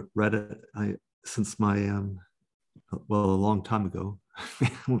also read it since my, well, a long time ago.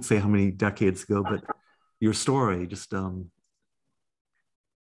 I won't say how many decades ago, but your story just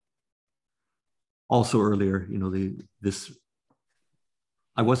also earlier, you know, this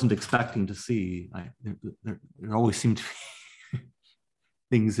I wasn't expecting to see. There always seem to be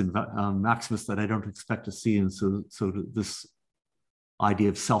things in Maximus that I don't expect to see, and so this idea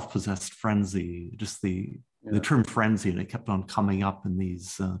of self-possessed frenzy, just the term frenzy, and it kept on coming up in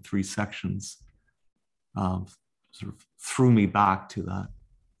these 3 sections, sort of threw me back to that.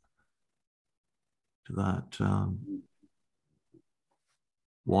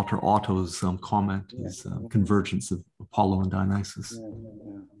 Walter Otto's comment is convergence of Apollo and Dionysus.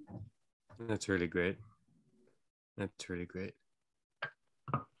 That's really great. That's really great.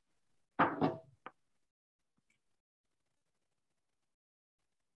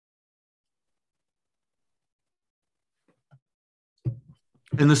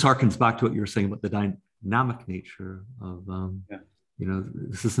 And this harkens back to what you were saying about the dynamic nature of, you know,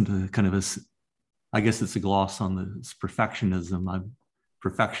 this isn't a kind of I guess it's a gloss on this perfectionism.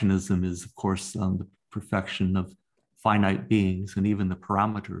 Perfectionism is, of course, the perfection of finite beings, and even the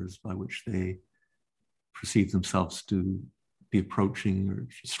parameters by which they perceive themselves to be approaching or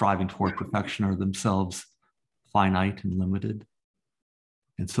striving toward perfection are themselves finite and limited.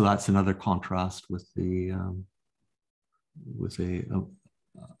 And so that's another contrast with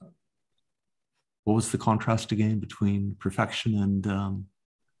what was the contrast again between perfection and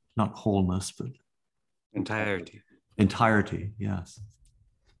not wholeness, but entirety. Entirety, yes.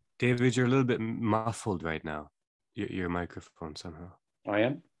 David, you're a little bit muffled right now. Your microphone somehow. I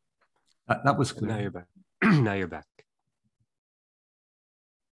am? That was clear. Now you're back. Now you're back.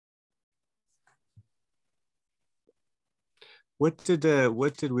 What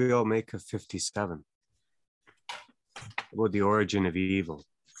did we all make of 57? About the origin of evil?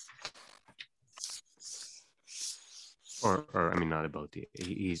 Or I mean, not about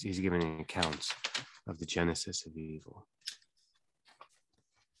he's giving accounts of the genesis of evil.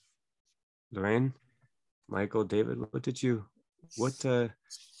 Lorraine, Michael, David, what did you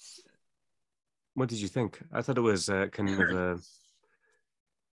think? I thought it was kind of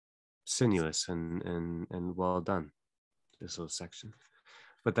sinuous and well done, this little section,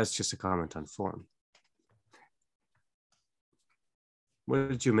 but that's just a comment on form. What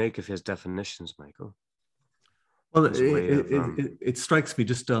did you make of his definitions, Michael? Well, it strikes me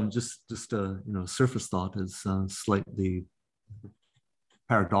just you know, surface thought as slightly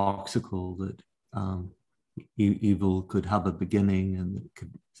paradoxical that evil could have a beginning, and it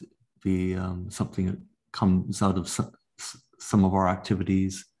could be something that comes out of some of our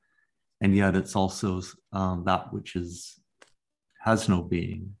activities, and yet it's also that which has no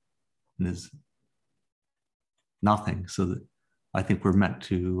being and is nothing. So that I think we're meant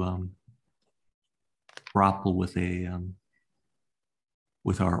to grapple with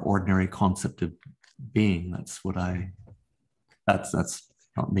with our ordinary concept of being. That's what that's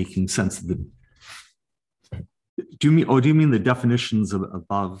not making sense of the. Do you mean the definitions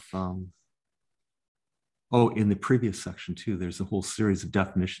above? In the previous section too, there's a whole series of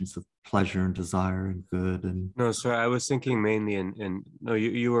definitions of pleasure and desire and good and. No, sorry, I was thinking mainly in no,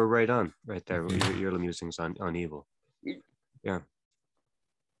 you were right on right there. Your musings on evil. Yeah.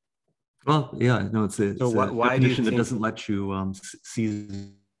 Well, yeah, no, it's a, So why do you definition that think, doesn't let you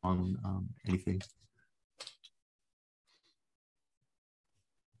seize on anything.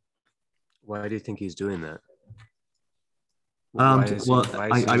 why do you think he's doing that? Well, Why is he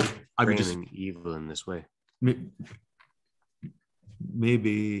I would just framing evil in this way?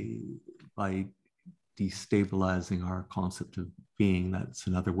 maybe by destabilizing our concept of being, that's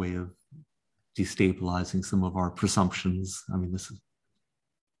another way of destabilizing some of our presumptions. I mean, this is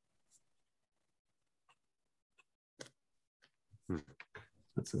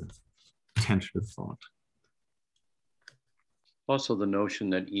that's a tentative thought. Also, the notion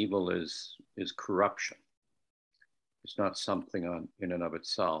that evil is corruption. It's not something in and of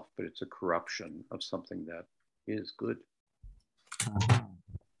itself, but it's a corruption of something that is good.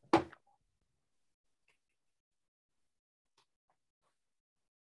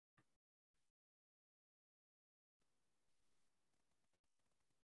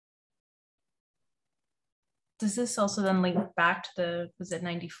 Does this also then link back to the, was it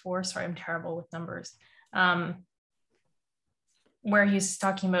 94? Sorry, I'm terrible with numbers. Where he's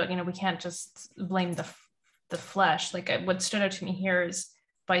talking about, we can't just blame the flesh. Like what stood out to me here is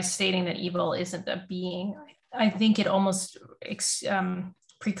by stating that evil isn't a being, I think it almost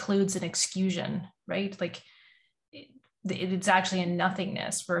precludes an exclusion, right? Like it's actually a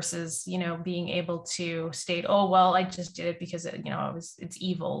nothingness versus, being able to state, oh, well, I just did it because it's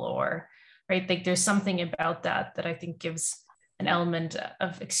evil, or right. Like there's something about that I think gives an element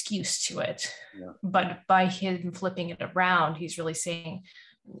of excuse to it. Yeah. But by him flipping it around, he's really saying,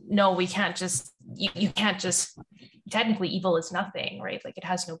 no, we can't just, you can't just, technically evil is nothing, right? Like it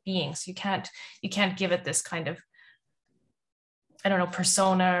has no being. So you can't give it this kind of, I don't know,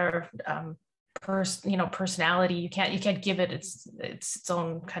 persona or personality. You can't give it its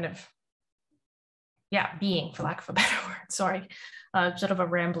own kind of, being, for lack of a better word. Sorry, sort of a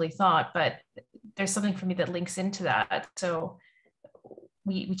rambly thought, but there's something for me that links into that. So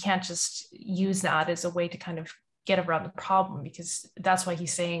we can't just use that as a way to kind of get around the problem, because that's why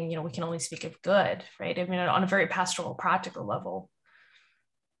he's saying, we can only speak of good, right? I mean, on a very pastoral, practical level,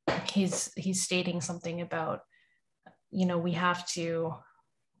 he's stating something about, we have to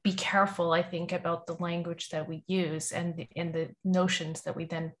be careful, I think, about the language that we use and the notions that we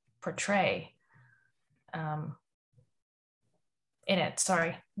then portray in it.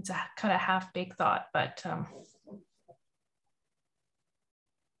 Sorry, it's a kind of half-baked thought, but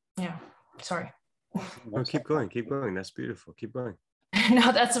yeah, sorry. No, keep going. That's beautiful. Keep going.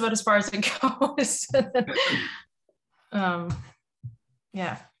 No, that's about as far as it goes.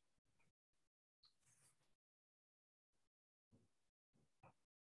 Yeah.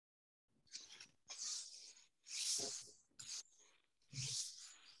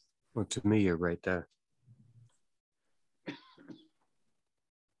 Well, to me, you're right there.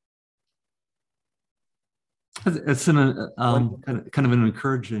 It's kind of an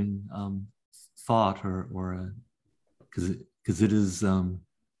encouraging thought, or because it is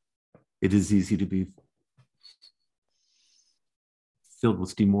easy to be filled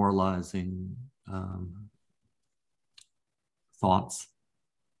with demoralizing thoughts.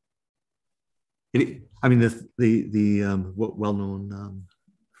 I mean, the well-known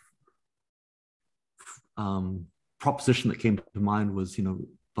proposition that came to mind was,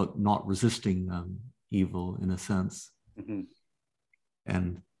 about not resisting evil in a sense. Mm-hmm.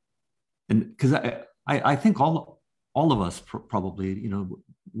 And because I think all of us probably,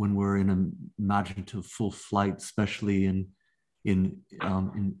 when we're in an imaginative full flight, especially in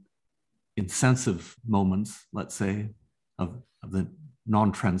sensitive moments, let's say, of the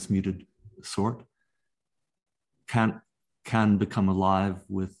non-transmuted sort, can become alive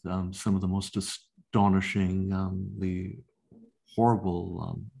with some of the most astonishingly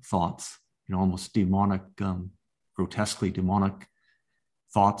horrible thoughts, almost demonic, grotesquely demonic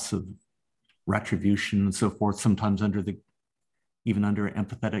thoughts of retribution and so forth, sometimes even under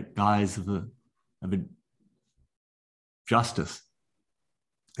empathetic guise of a justice.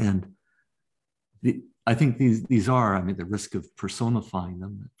 And I think these are, I mean, the risk of personifying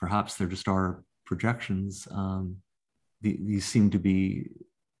them, perhaps they're just our projections. These seem to be,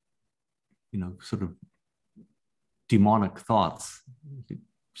 sort of demonic thoughts. You could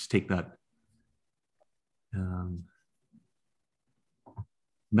just take that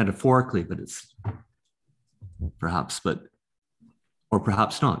metaphorically, but it's perhaps, or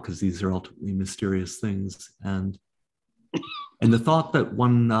perhaps not, because these are ultimately mysterious things. And the thought that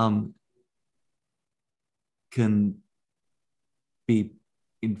one can be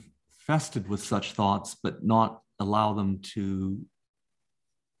infested with such thoughts, but not allow them to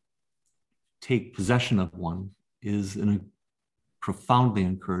take possession of one, is profoundly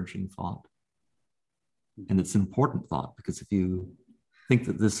encouraging thought. And it's an important thought, because if you think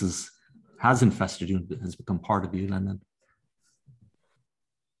that this has infested you and has become part of you, then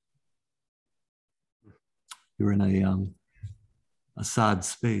you're in a sad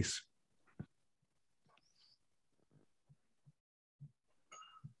space.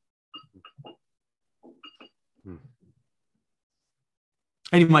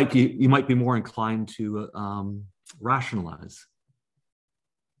 And you might be more inclined to rationalize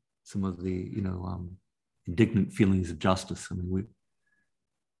some of the indignant feelings of justice. I mean,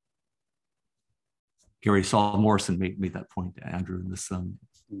 Gary Saul Morrison made that point to Andrew in this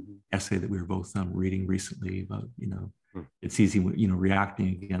essay that we were both reading recently about, it's easy,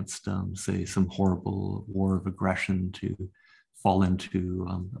 reacting against, say, some horrible war of aggression to fall into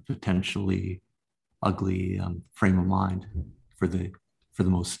a potentially ugly frame of mind for the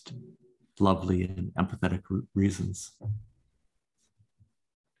most lovely and empathetic reasons.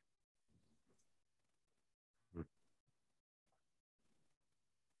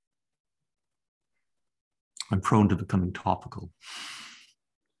 I'm prone to becoming topical.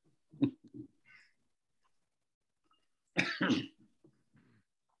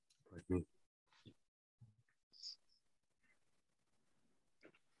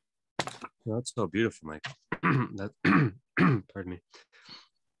 Well, that's so beautiful, Mike. Pardon me.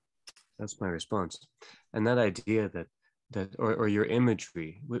 That's my response. And that idea that or your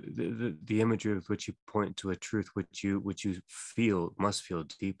imagery, the imagery with which you point to a truth which you must feel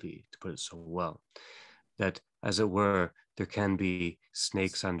deeply, to put it so well, that, as it were, there can be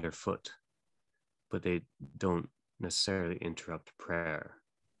snakes underfoot, but they don't necessarily interrupt prayer,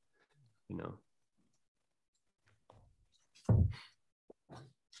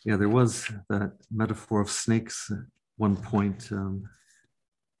 Yeah, there was that metaphor of snakes at one point.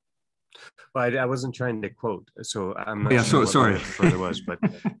 Well, I wasn't trying to quote, so I'm not. Yeah, sure sorry. What it was, but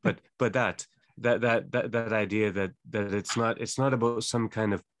that idea that it's not about some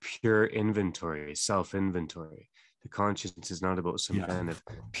kind of pure inventory, self-inventory. The conscience is not about some kind of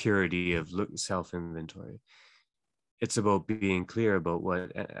purity of self-inventory. It's about being clear about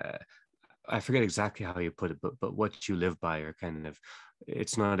what I forget exactly how you put it, but what you live by, or kind of,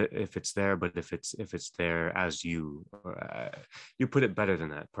 it's not if it's there, but if it's there as you, or you put it better than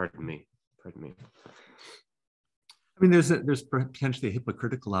that. Pardon me. I mean, there's potentially a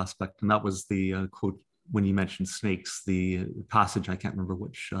hypocritical aspect, and that was the quote when you mentioned snakes, the passage, I can't remember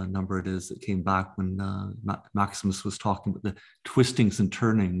which number it is, that came back when Maximus was talking about the twistings and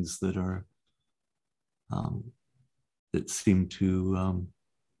turnings that are that seem to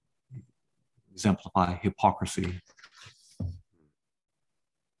exemplify hypocrisy.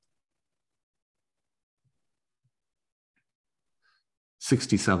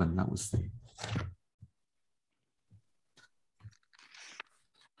 '67, that was the.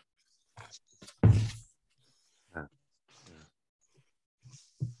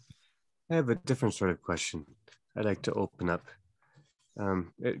 I have a different sort of question I'd like to open up.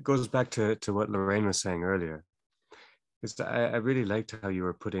 It goes back to what Lorraine was saying earlier. I really liked how you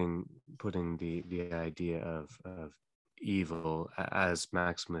were putting the idea of evil as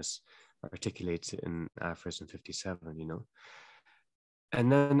Maximus articulates it in Aphorism 57,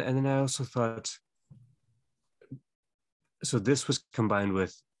 And then I also thought, so this was combined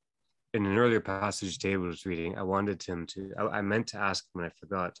with, in an earlier passage David was reading, I meant to ask him, and I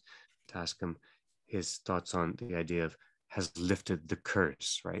forgot to ask him his thoughts on the idea of has lifted the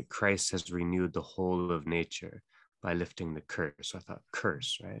curse, right? Christ has renewed the whole of nature by lifting the curse. So I thought,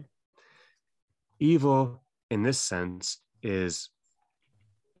 curse, right? Evil in this sense is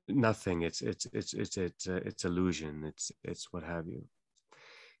nothing. It's illusion. It's what have you.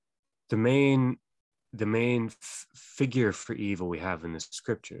 The main figure for evil we have in the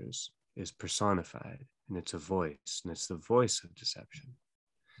scriptures is personified, and it's a voice, and it's the voice of deception.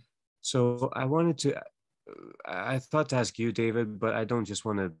 So I thought to ask you, David, but I don't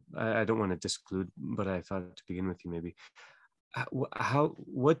want to disclude, but I thought to begin with you maybe.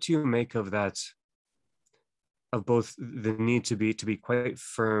 What do you make of that, of both the need to be quite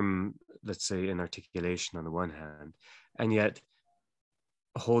firm, let's say, in articulation on the one hand, and yet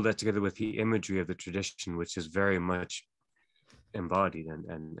hold that together with the imagery of the tradition, which is very much embodied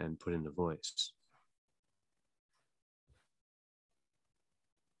and put into voice?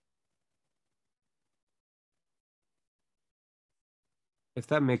 If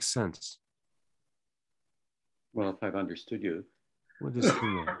that makes sense. Well, if I've understood you. What does it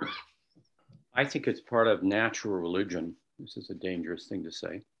mean? I think it's part of natural religion. This is a dangerous thing to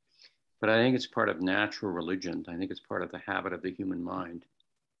say, but I think it's part of natural religion. I think it's part of the habit of the human mind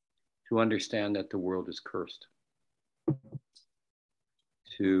to understand that the world is cursed.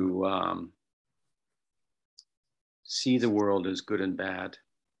 to see the world as good and bad,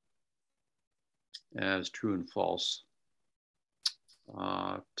 as true and false,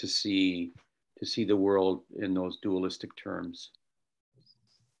 to see the world in those dualistic terms.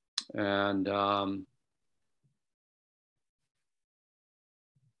 And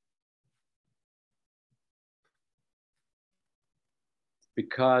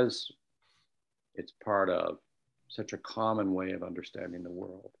because it's part of such a common way of understanding the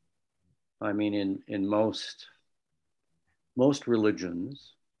world. I mean, in most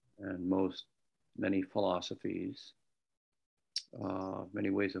religions and many philosophies, many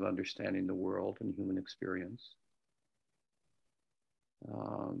ways of understanding the world and human experience,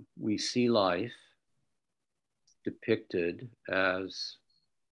 we see life depicted as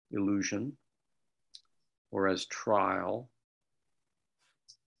illusion or as trial,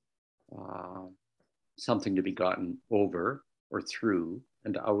 something to be gotten over or through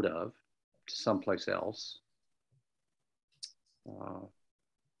and out of to someplace else.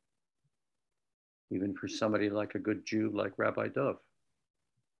 Even for somebody like a good Jew like Rabbi Dov,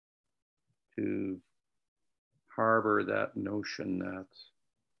 to harbor that notion that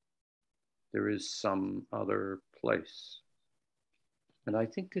there is some other place. And I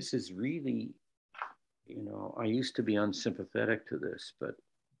think this is really, you know, I used to be unsympathetic to this, but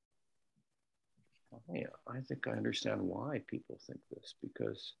yeah, I think I understand why people think this,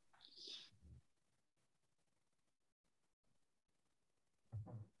 because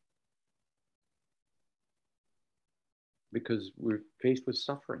we're faced with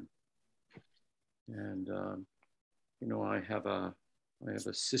suffering. And, you know, I have a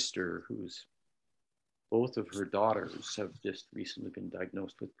sister who's, both of her daughters have just recently been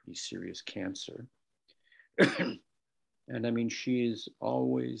diagnosed with pretty serious cancer. And I mean, she's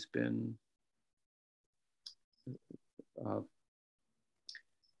always been,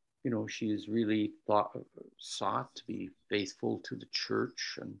 you know, she's really sought to be faithful to the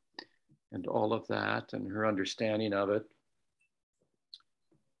church and all of that, and her understanding of it.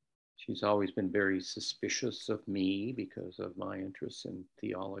 She's always been very suspicious of me because of my interest in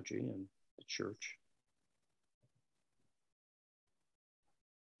theology and the church.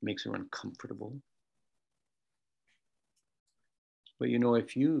 Makes her uncomfortable. But you know,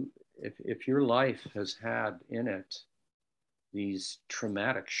 if your life has had in it these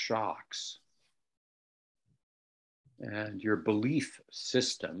traumatic shocks, and your belief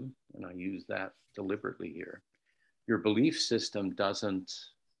system, and I use that deliberately here, your belief system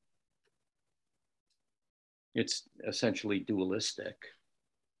it's essentially dualistic,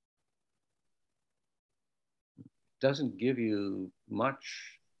 doesn't give you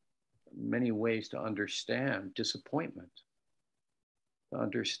many ways to understand disappointment, to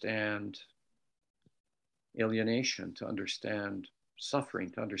understand alienation, to understand suffering,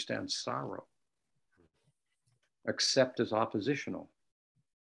 to understand sorrow. Accept as oppositional,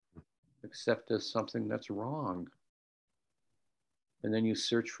 accept as something that's wrong. And then you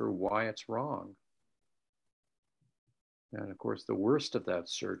search for why it's wrong. And of course, the worst of that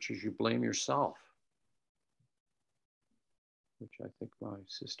search is you blame yourself, which I think my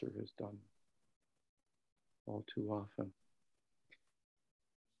sister has done all too often.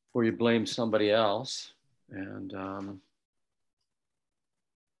 Or you blame somebody else. And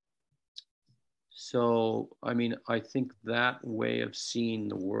so, I mean, I think that way of seeing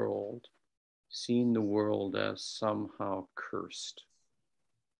the world as somehow cursed,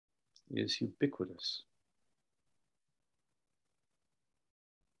 is ubiquitous.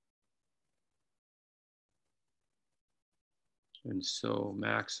 And so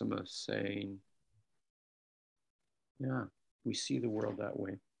Maximus saying, yeah, we see the world that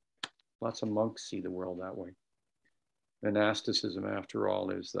way. Lots of monks see the world that way. Monasticism, after all,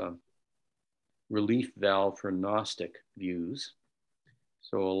 is the relief valve for Gnostic views.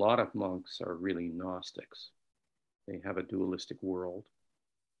 So a lot of monks are really Gnostics. They have a dualistic world.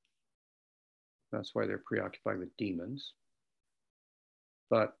 That's why they're preoccupied with demons.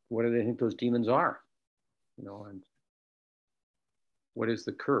 But what do they think those demons are? You know, and what is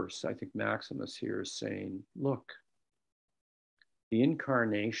the curse? I think Maximus here is saying, look, the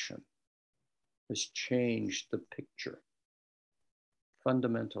incarnation has changed the picture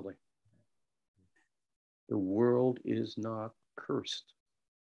fundamentally. The world is not cursed.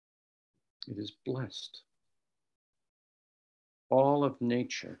 It is blessed. All of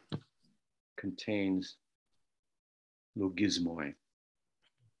nature contains logismoi.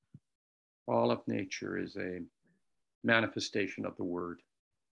 All of nature is a manifestation of the word.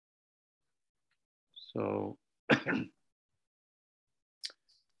 So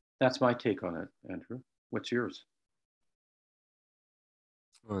that's my take on it, Andrew. What's yours?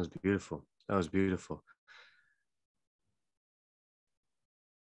 That was beautiful. That was beautiful.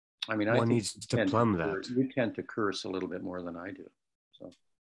 I mean, one needs to plumb that. You tend to curse a little bit more than I do, so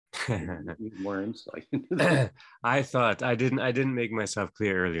you need more insight into that. I thought I didn't make myself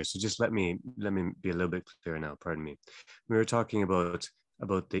clear earlier, so just let me be a little bit clearer now. Pardon me. We were talking about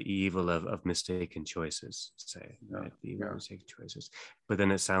the evil of mistaken choices, say, right? The evil of mistaken choices. But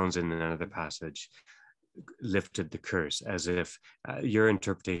then it sounds in another passage, lifted the curse, as if your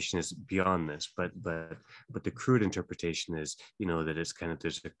interpretation is beyond this, but the crude interpretation is, that it's kind of,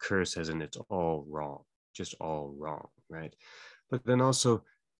 there's a curse as in it's all wrong, just all wrong, right? But then also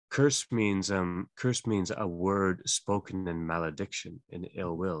curse means a word spoken in malediction, in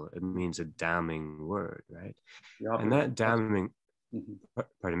ill will. It means a damning word, right? And that damning,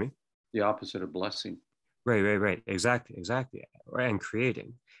 pardon me? The opposite of blessing. Right. Exactly. And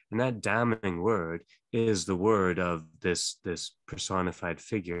creating. And that damning word is the word of this personified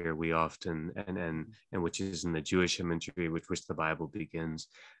figure we often, and which is in the Jewish imagery, which the Bible begins,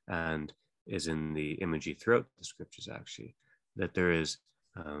 and is in the imagery throughout the scriptures, actually, that there is,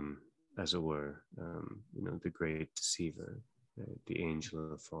 as it were, the great deceiver, right? The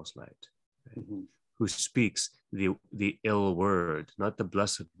angel of false light, right? Who speaks the ill word, not the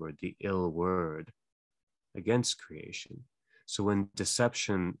blessed word, the ill word against creation. So when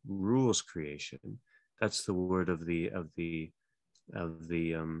deception rules creation, that's the word of the liar.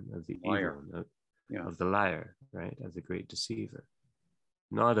 evil, of the liar, right? Of the great deceiver,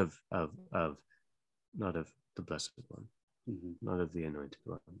 not of the blessed one, not of the anointed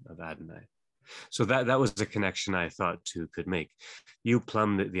one, of Adonai. So that was the connection I thought too could make. You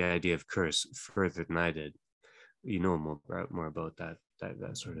plumbed the idea of curse further than I did. You know more about that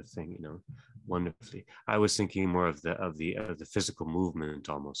sort of thing, wonderfully. I was thinking more of the physical movement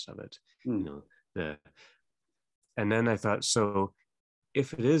almost of it, and then I thought, so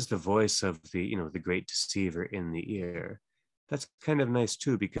if it is the voice of the great deceiver in the ear, that's kind of nice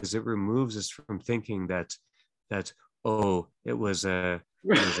too, because it removes us from thinking that it was a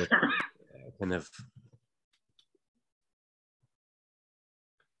kind of,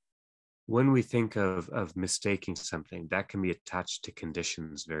 when we think of mistaking something, that can be attached to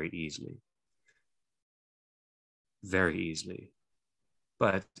conditions very easily.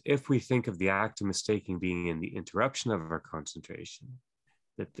 But if we think of the act of mistaking being in the interruption of our concentration,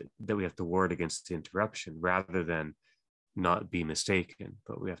 that we have to ward against the interruption rather than not be mistaken,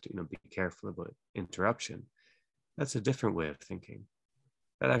 but we have to be careful about interruption. That's a different way of thinking.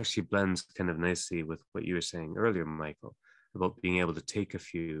 That actually blends kind of nicely with what you were saying earlier, Michael, about being able to take a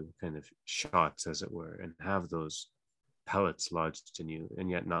few kind of shots, as it were, and have those pellets lodged in you,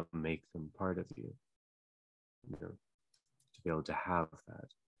 and yet not make them part of you, to be able to have that.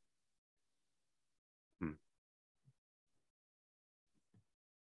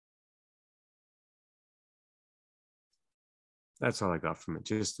 That's all I got from it,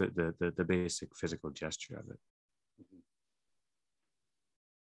 just the basic physical gesture of it.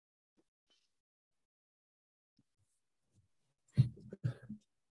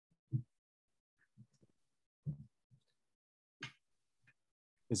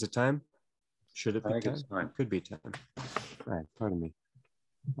 Is it time? Should it be time? It could be time. All right, pardon me.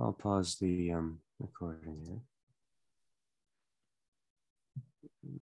 I'll pause the recording here.